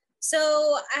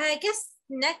 So I guess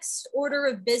next order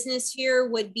of business here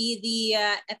would be the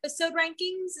episode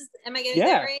rankings. Am I getting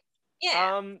that right?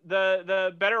 Yeah.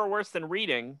 The better or worse than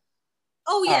reading.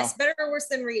 Oh yes, better or worse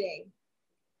than reading.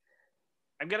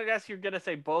 I'm gonna guess you're gonna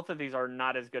say both of these are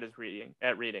not as good as reading.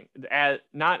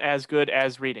 Not as good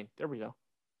as reading. There we go.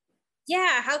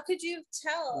 Yeah, how could you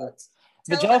tell?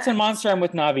 The Gelatin Monster, I'm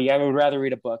with Navi. I would rather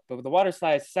read a book, but with the Water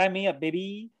Slide, sign me up,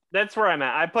 baby. That's where I'm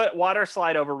at. I put Water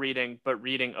Slide over reading, but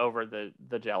reading over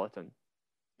the Gelatin.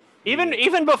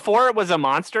 Even before it was a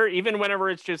monster, even whenever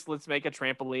it's just, let's make a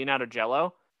trampoline out of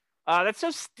Jello, that's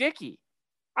so sticky.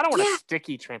 I don't want a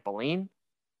sticky trampoline.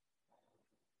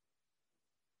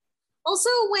 Also,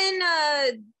 when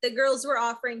the girls were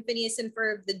offering Phineas and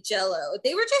Ferb the Jello,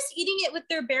 they were just eating it with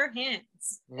their bare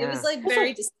hands. Yeah. It was like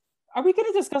very. Are we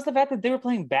going to discuss the fact that they were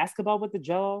playing basketball with the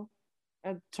Jello?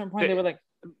 At some point,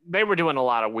 they were doing a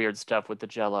lot of weird stuff with the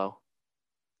Jello.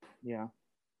 Yeah.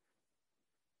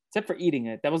 Except for eating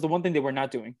it. That was the one thing they were not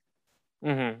doing.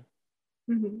 All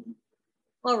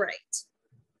right.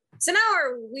 So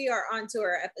now we are on to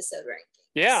our episode ranking.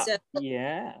 Yeah. So,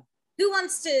 yeah. Who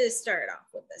wants to start off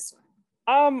with this one?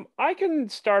 I can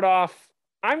start off.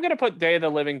 I'm gonna put Day of the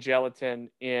Living Gelatin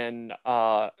in.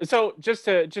 So just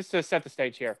to set the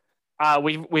stage here,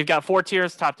 we've got 4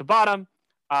 tiers, top to bottom.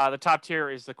 The top tier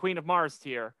is the Queen of Mars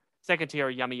tier. Second tier,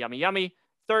 yummy, yummy, yummy.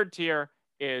 Third tier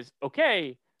is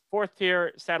okay. Fourth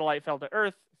tier, satellite fell to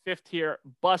Earth. Fifth tier,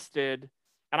 busted.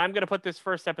 And I'm gonna put this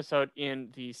first episode in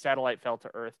the satellite fell to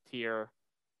Earth tier,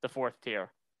 the fourth tier.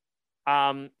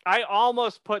 I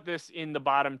almost put this in the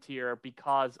bottom tier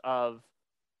because of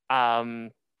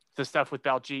the stuff with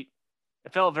Baljeet.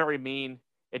 It felt very mean.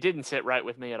 It didn't sit right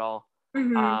with me at all.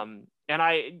 And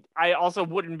I also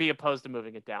wouldn't be opposed to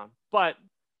moving it down. But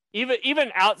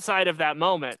even outside of that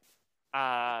moment,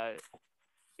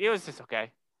 it was just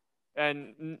okay,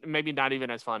 and maybe not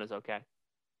even as fun as okay.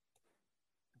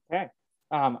 Okay.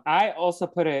 I also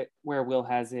put it where Will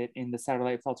has it in the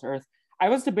Satellite Fell to Earth. I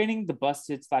was debating the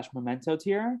busted / memento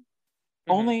tier.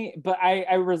 Only, but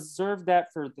I reserved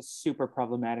that for the super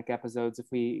problematic episodes if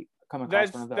we come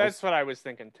across one of those. That's what I was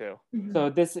thinking too. So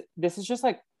this is just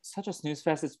like such a snooze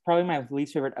fest. It's probably my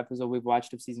least favorite episode we've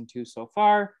watched of season 2 so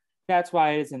far. That's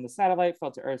why it is in the Satellite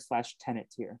Fell to Earth / Tenet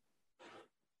tier.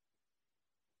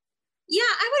 Yeah,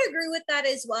 I would agree with that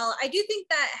as well. I do think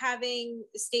that having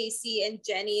Stacy and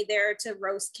Jenny there to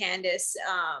roast Candace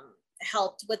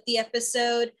helped with the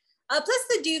episode. Plus,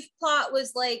 the Doof plot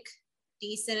was like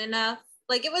decent enough.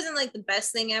 Like, it wasn't like the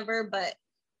best thing ever, but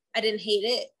I didn't hate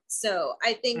it. So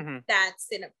I think that's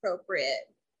an appropriate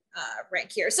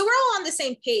rank here. So we're all on the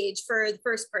same page for the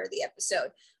first part of the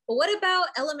episode. But what about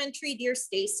Elementary Dear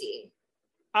Stacy?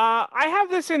 I have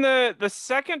this in the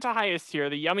second to highest tier,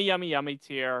 the yummy, yummy, yummy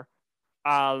tier.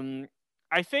 I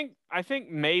think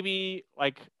maybe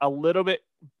like a little bit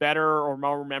better or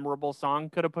more memorable song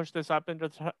could have pushed this up into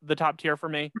the top tier for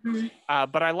me.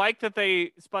 But I like that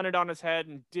they spun it on its head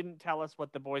and didn't tell us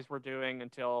what the boys were doing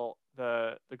until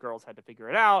the girls had to figure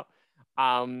it out.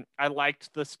 I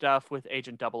liked the stuff with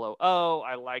Agent 000.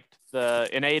 I liked the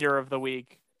Inator of the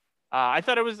week. I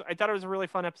thought it was a really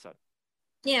fun episode.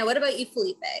 Yeah. What about you,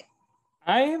 Felipe?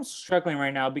 I am struggling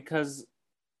right now because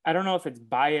I don't know if it's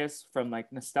bias from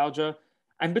like nostalgia.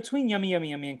 I'm between Yummy Yummy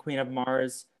Yummy and Queen of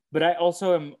Mars, but I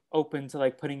also am open to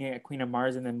like putting it at Queen of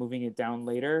Mars and then moving it down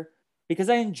later because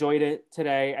I enjoyed it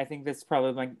today. I think that's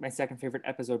probably like my second favorite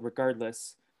episode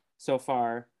regardless so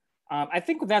far. I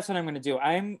think that's what I'm going to do.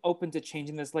 I'm open to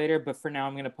changing this later, but for now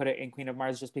I'm going to put it in Queen of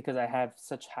Mars just because I have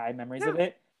such high memories of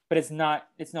it, but it's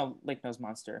no Lake Nose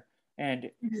Monster.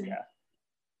 And yeah.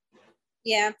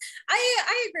 Yeah,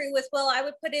 I agree with Will. I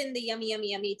would put in the yummy,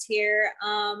 yummy, yummy tier.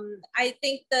 I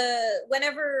think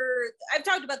whenever I've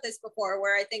talked about this before,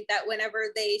 where I think that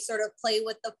whenever they sort of play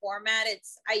with the format,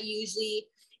 I usually,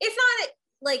 if not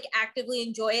like actively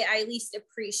enjoy it, I at least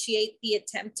appreciate the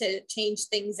attempt to change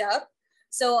things up.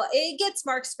 So it gets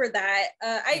marks for that.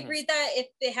 I agree that if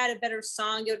they had a better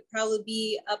song, it would probably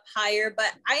be up higher,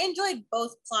 but I enjoyed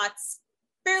both plots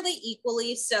fairly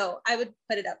equally. So I would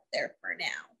put it up there for now.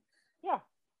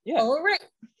 Yeah. All right.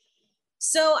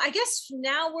 So I guess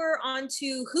now we're on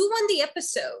to who won the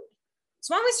episode.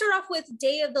 So why don't we start off with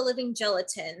Day of the Living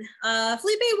Gelatin?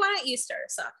 Felipe, why don't you start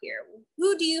us off here?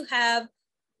 Who do you have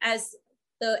as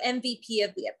the MVP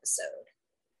of the episode?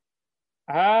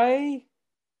 I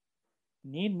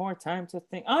need more time to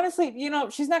think. Honestly,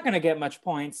 she's not going to get much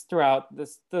points throughout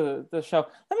the show.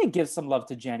 Let me give some love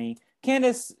to Jenny.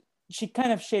 Candace, she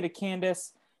kind of shaded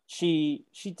Candace. She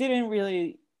didn't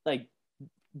really like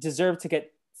deserve to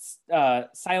get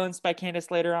silenced by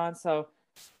Candace later on. So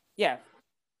yeah,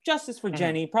 justice for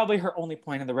Jenny. Probably her only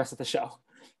point in the rest of the show.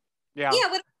 Yeah.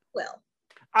 Will.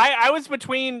 I was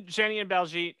between Jenny and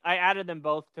Baljeet. I added them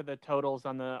both to the totals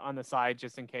on the side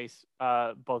just in case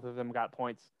both of them got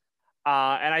points.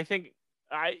 And I think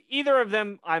either of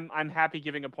them I'm happy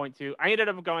giving a point to. I ended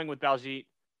up going with Baljeet.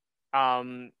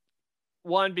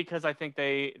 One, because I think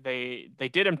they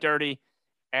did him dirty,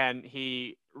 and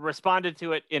he responded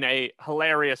to it in a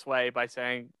hilarious way by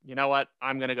saying, "You know what?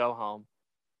 I'm gonna go home."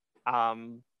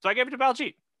 So I gave it to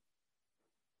Baljeet.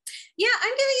 Yeah,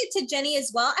 I'm giving it to Jenny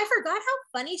as well. I forgot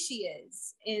how funny she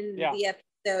is in the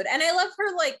episode, and I love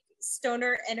her like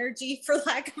stoner energy, for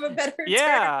lack of a better term.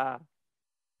 Yeah,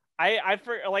 I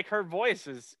like her voice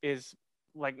is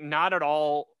like not at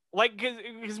all like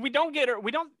because we don't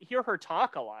hear her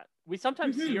talk a lot. We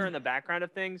sometimes see her in the background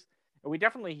of things, and we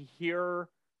definitely hear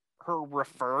her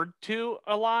referred to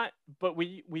a lot, but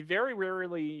we very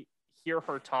rarely hear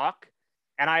her talk,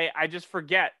 and I just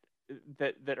forget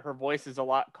that her voice is a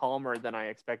lot calmer than I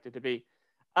expect it to be.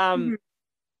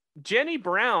 Jenny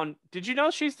Brown, did you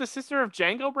know she's the sister of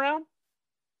Django Brown?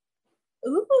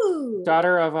 Ooh.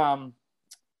 Daughter of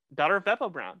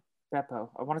Beppo Brown. Beppo.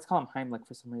 I wanted to call him Heimlich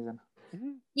for some reason.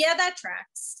 Yeah, that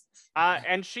tracks.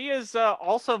 And she is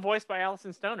also voiced by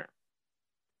Alison Stoner.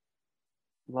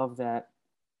 Love that.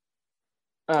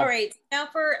 All right, now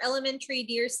for elementary,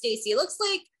 dear Stacy. It looks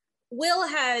like Will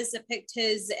has picked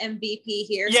his MVP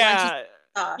here. Yeah,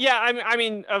 I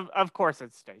mean, of course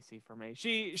it's Stacy for me.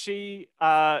 She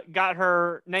got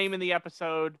her name in the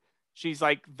episode. She's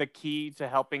like the key to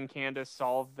helping Candace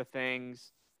solve the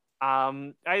things.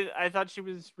 I thought she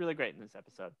was really great in this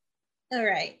episode. All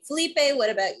right, Felipe, what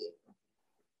about you?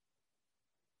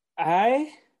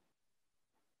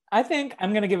 I think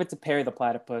I'm gonna give it to Perry the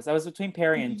Platypus. I was between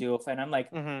Perry and Doof, and I'm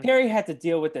like, Perry had to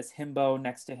deal with this himbo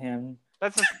next to him.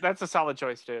 That's a solid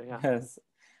choice too. Yeah. Yes,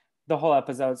 the whole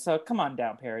episode. So come on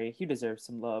down, Perry. You deserve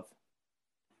some love.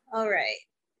 All right.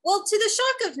 Well, to the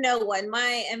shock of no one,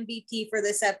 my MVP for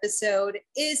this episode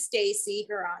is Stacy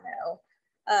Hirano.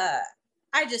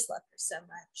 I just love her so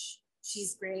much.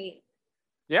 She's great.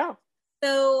 Yeah.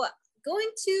 So going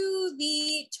to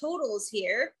the totals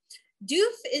here,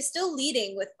 Doof is still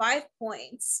leading with 5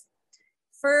 points.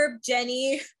 Ferb,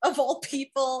 Jenny, of all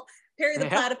people, Perry the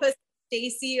Platypus,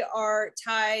 Stacy are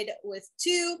tied with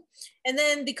 2. And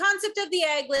then the concept of the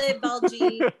aglet,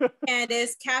 Balji,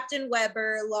 Candace, Captain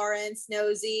Weber, Lawrence,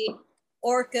 Nosy,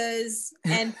 Orcas,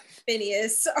 and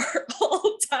Phineas are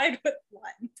all tied with 1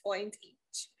 point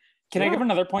each. Can I give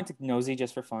another point to Nosy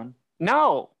just for fun?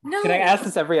 No. Can I ask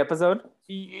this every episode?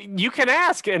 You can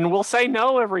ask, and we'll say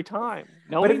no every time.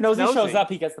 No, but if Nosy shows up,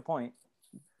 he gets the point.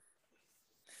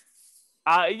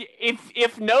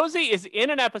 If Nosy is in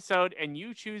an episode and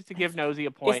you choose to give Nosy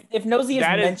a point, if Nosy is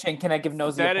mentioned, can I give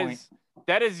Nosy a point?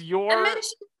 That is your. A mention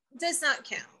does not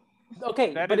count.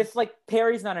 Okay, but if like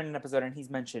Perry's not in an episode and he's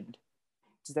mentioned,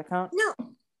 does that count? No.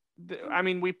 I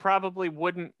mean, we probably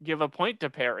wouldn't give a point to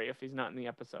Perry if he's not in the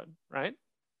episode, right?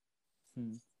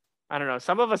 I don't know.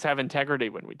 Some of us have integrity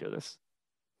when we do this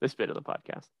bit of the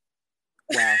podcast.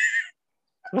 Wow.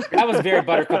 That was very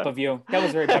Buttercup of you.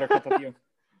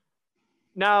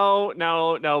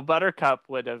 No. Buttercup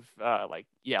would have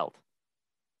yelled.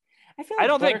 I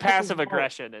don't think passive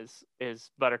aggression is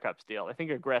Buttercup's deal. I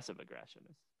think aggressive aggression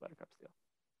is Buttercup's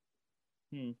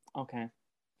deal. Okay.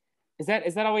 Is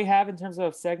that all we have in terms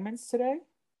of segments today?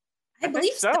 I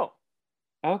believe so.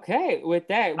 Okay, with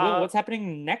that, what's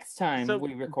happening next time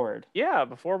we record? Yeah,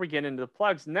 before we get into the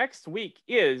plugs, next week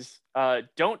is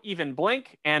Don't Even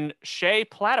Blink and Shea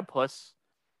Platypus.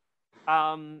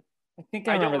 I think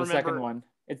I remember the second one.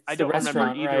 It's the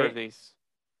restaurant, remember either of these.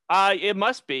 It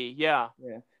must be, yeah.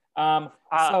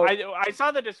 I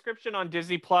saw the description on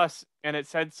Disney Plus, and it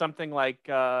said something like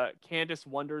Candace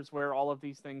wonders where all of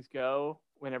these things go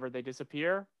whenever they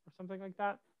disappear, or something like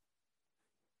that.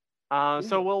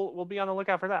 So we'll be on the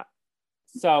lookout for that.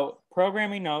 So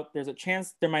programming note, there's a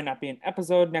chance there might not be an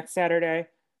episode next Saturday.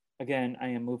 Again, I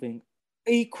am moving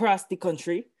across the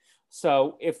country.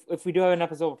 So if we do have an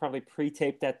episode, we'll probably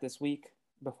pre-tape that this week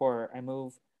before I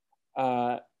move.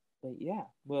 But yeah,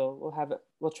 we'll have it.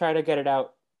 We'll try to get it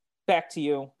out back to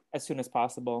you as soon as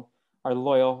possible. Our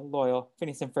loyal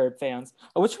Phineas and Ferb fans.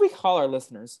 What should we call our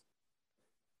listeners?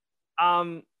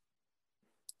 The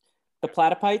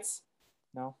Platypites?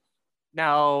 No.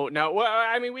 No. Well,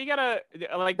 I mean, we gotta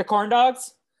like the corn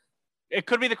dogs. It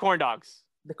could be the corn dogs.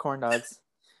 The corn dogs.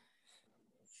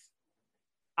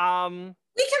 We can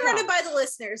run it by the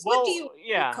listeners. What do you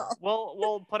call?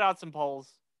 We'll put out some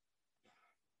polls.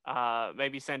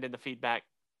 Maybe send in the feedback.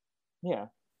 Yeah.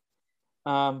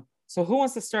 So who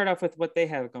wants to start off with what they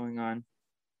have going on?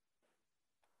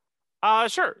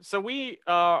 Sure. So we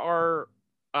are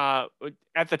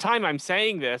at the time I'm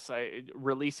saying this,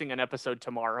 releasing an episode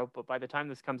tomorrow, but by the time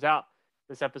this comes out,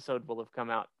 this episode will have come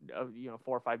out 4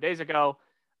 or 5 days ago.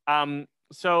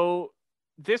 So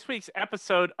this week's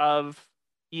episode of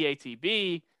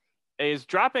EATB is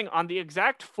dropping on the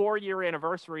exact 4-year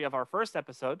anniversary of our first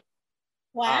episode.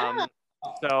 Wow.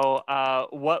 So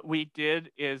what we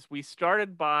did is we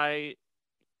started by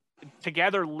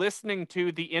together listening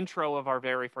to the intro of our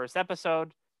very first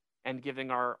episode and giving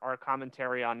our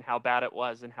commentary on how bad it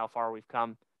was and how far we've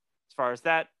come as far as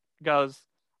that goes.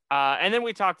 And then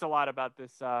we talked a lot about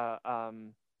this,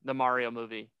 the Mario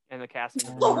movie and the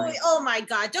casting. Oh my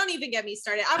God. Don't even get me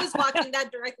started. I was watching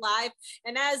that direct live,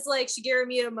 and as like Shigeru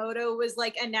Miyamoto was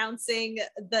like announcing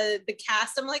the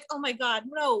cast, I'm like, oh my God,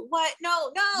 no, what?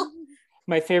 No.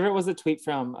 My favorite was a tweet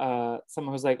from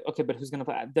someone who's like, okay, but who's gonna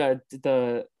play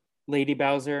the Lady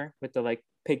Bowser with the like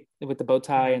pig with the bow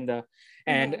tie and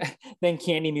then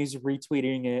Candy Muse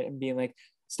retweeting it and being like,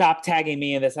 stop tagging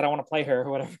me in this, I don't want to play her or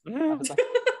whatever. I was like,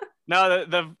 No,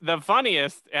 the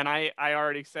funniest, and I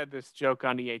already said this joke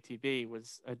on EATB,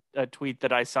 was a tweet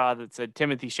that I saw that said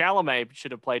Timothy Chalamet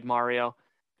should have played Mario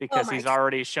because he's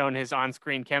already shown his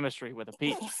on-screen chemistry with a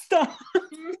Peach. Stop.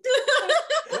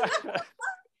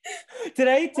 Did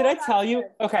I tell you?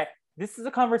 Okay, this is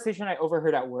a conversation I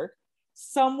overheard at work.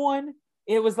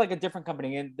 It was like a different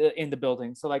company in the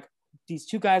building. So like these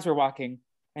two guys were walking,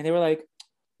 and they were like,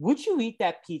 "Would you eat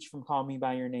that peach from Call Me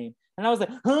by Your Name?" And I was like,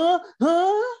 "Huh?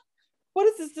 What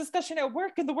is this discussion at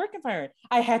work in the work environment?"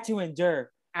 I had to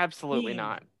endure. Absolutely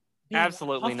not. Being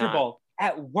Absolutely comfortable not.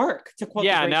 at work, to quote.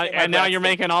 Yeah, now now you're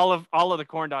making all of the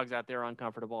corn dogs out there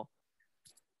uncomfortable.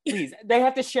 Please, they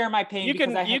have to share my pain.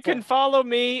 You can follow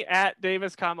me at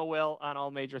Davis, Will on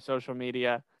all major social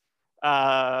media.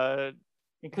 I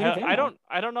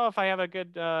don't know if I have a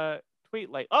good tweet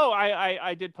late. Oh,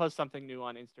 I did post something new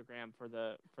on Instagram for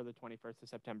the 21st of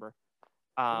September.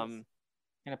 And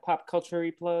a pop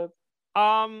culture plug.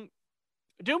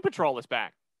 Doom Patrol is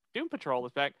back.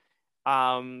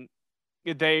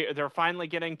 They're finally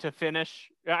getting to finish.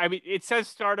 I mean, it says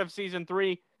start of season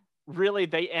 3. Really,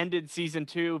 they ended season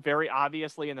 2 very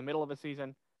obviously in the middle of a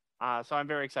season. So I'm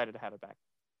very excited to have it back.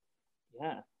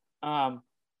 Yeah.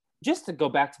 Just to go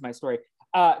back to my story,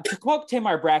 to quote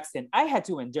Tamar Braxton, I had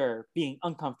to endure being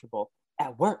uncomfortable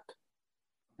at work,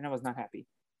 and I was not happy.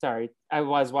 Sorry, I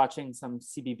was watching some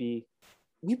CBB.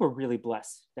 We were really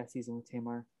blessed that season with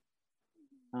Tamar.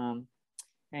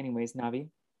 Anyways, Navi,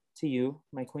 to you,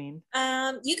 my queen.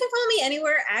 You can follow me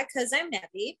anywhere at Cause I'm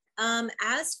Navi.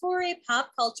 As for a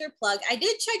pop culture plug, I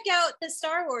did check out the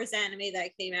Star Wars anime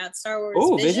that came out, Star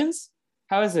Wars Visions.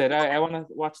 How is it? I want to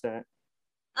watch that.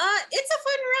 It's a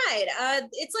fun ride.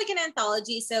 It's like an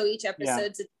anthology, so each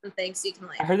episode's a different thing, so you can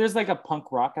I heard there's like a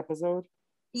punk rock episode.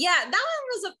 Yeah, that one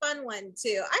was a fun one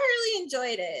too. I really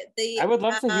enjoyed it. I would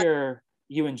love to hear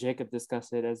you and Jacob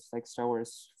discuss it as like Star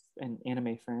Wars and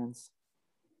anime fans.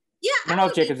 Yeah, I don't know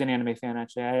if Jacob's an anime fan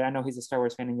actually. I know he's a Star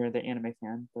Wars fan and you're the anime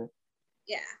fan, but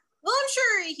yeah. Well, I'm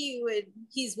sure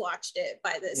he's watched it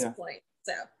by this point.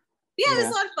 So yeah, it was a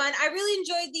lot of fun. I really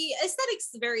enjoyed the aesthetics.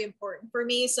 Very important for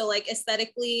me. So like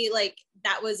aesthetically, like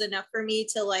that was enough for me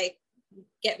to like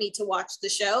get me to watch the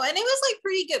show. And it was like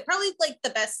pretty good. Probably like the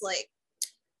best like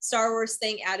Star Wars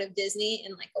thing out of Disney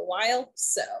in like a while.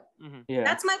 So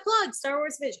that's my plug, Star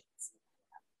Wars Visions.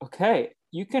 Okay.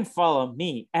 You can follow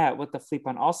me at What the Fleep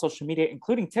on all social media,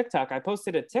 including TikTok. I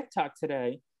posted a TikTok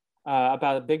today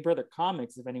about Big Brother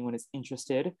comics, if anyone is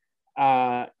interested.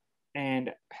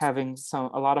 And having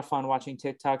a lot of fun watching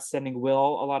TikTok, sending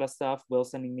Will a lot of stuff, Will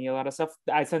sending me a lot of stuff.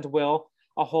 I sent Will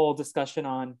a whole discussion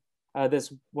on,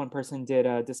 this one person did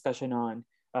a discussion on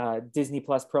Disney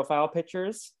Plus profile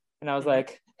pictures. And I was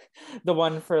like, the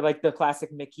one for like the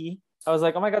classic Mickey. I was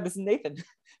like, oh my God, this is Nathan.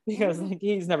 Because like,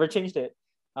 he's never changed it.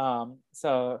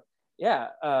 So yeah,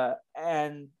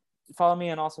 and follow me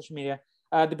on all social media.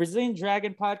 The Brazilian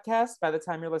Dragon podcast, by the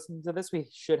time you're listening to this, we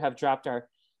should have dropped our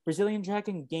Brazilian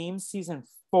Dragon Games Season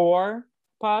 4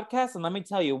 podcast. And let me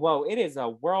tell you, whoa, it is a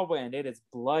whirlwind. It is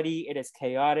bloody, it is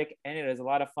chaotic, and it is a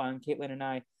lot of fun. Caitlin and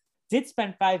I did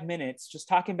spend 5 minutes just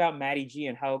talking about Matty G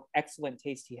and how excellent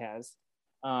taste he has.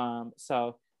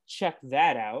 So check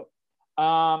that out.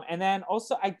 And then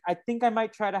also, I think I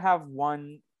might try to have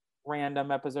one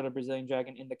random episode of Brazilian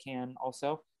Dragon in the can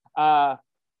also.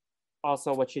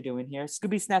 Also, What You Doing Here?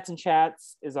 Scooby Snats and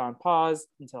Chats is on pause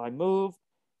until I move.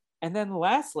 And then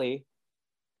lastly,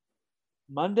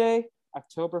 Monday,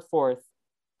 October 4th,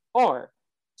 or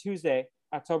Tuesday,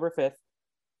 October 5th,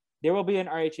 there will be an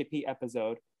RHAP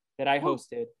episode that I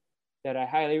hosted that I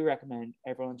highly recommend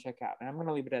everyone check out. And I'm going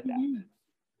to leave it at that.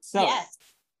 So,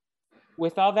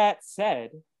 with all that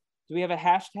said, do we have a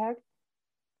hashtag?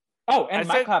 Oh, and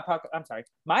my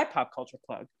pop culture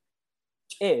plug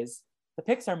is the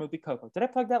Pixar movie Coco. Did I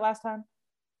plug that last time?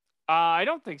 I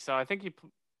don't think so. I think you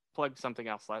plugged something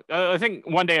else. I think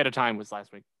One Day at a Time was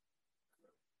last week.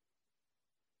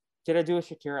 Did I do a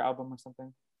Shakira album or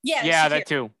something? Yeah, yeah, that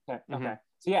too. Okay.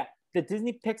 So yeah, the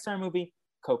Disney Pixar movie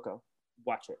Coco.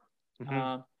 Watch it.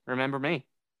 Remember Me.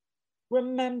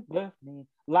 Remember Me.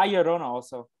 La Llorona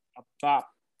also a bop.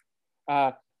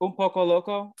 Un Poco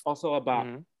Loco also a bop.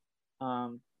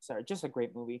 Sorry, just a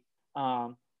great movie.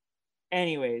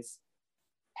 Anyways,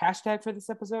 hashtag for this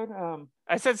episode.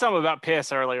 I said something about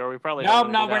piss earlier. We probably no,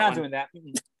 we're not doing that.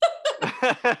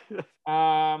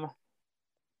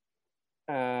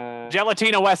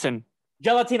 Gelatina Wesson.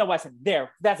 Gelatina Wesson.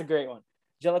 There, that's a great one.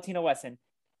 Gelatina Wesson.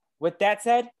 With that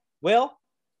said, Will.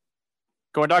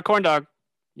 Corn dog.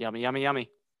 Yummy, yummy, yummy.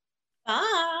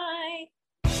 Bye.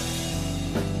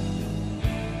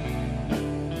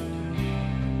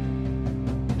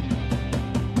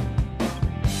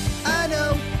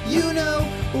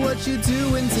 what you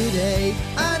doing today?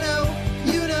 I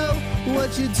know, you know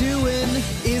what you doing.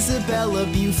 Isabella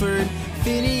Buford,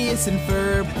 Phineas and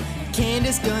Ferb.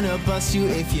 Candace gonna bust you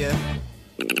if you.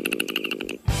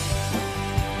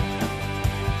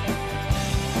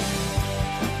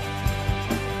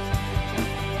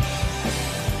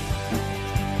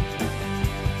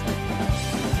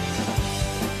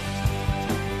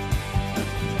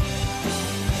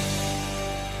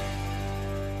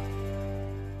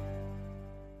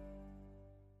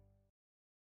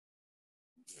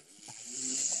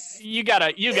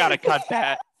 You gotta cut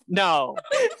that. No,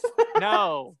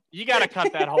 you gotta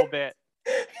cut that whole bit.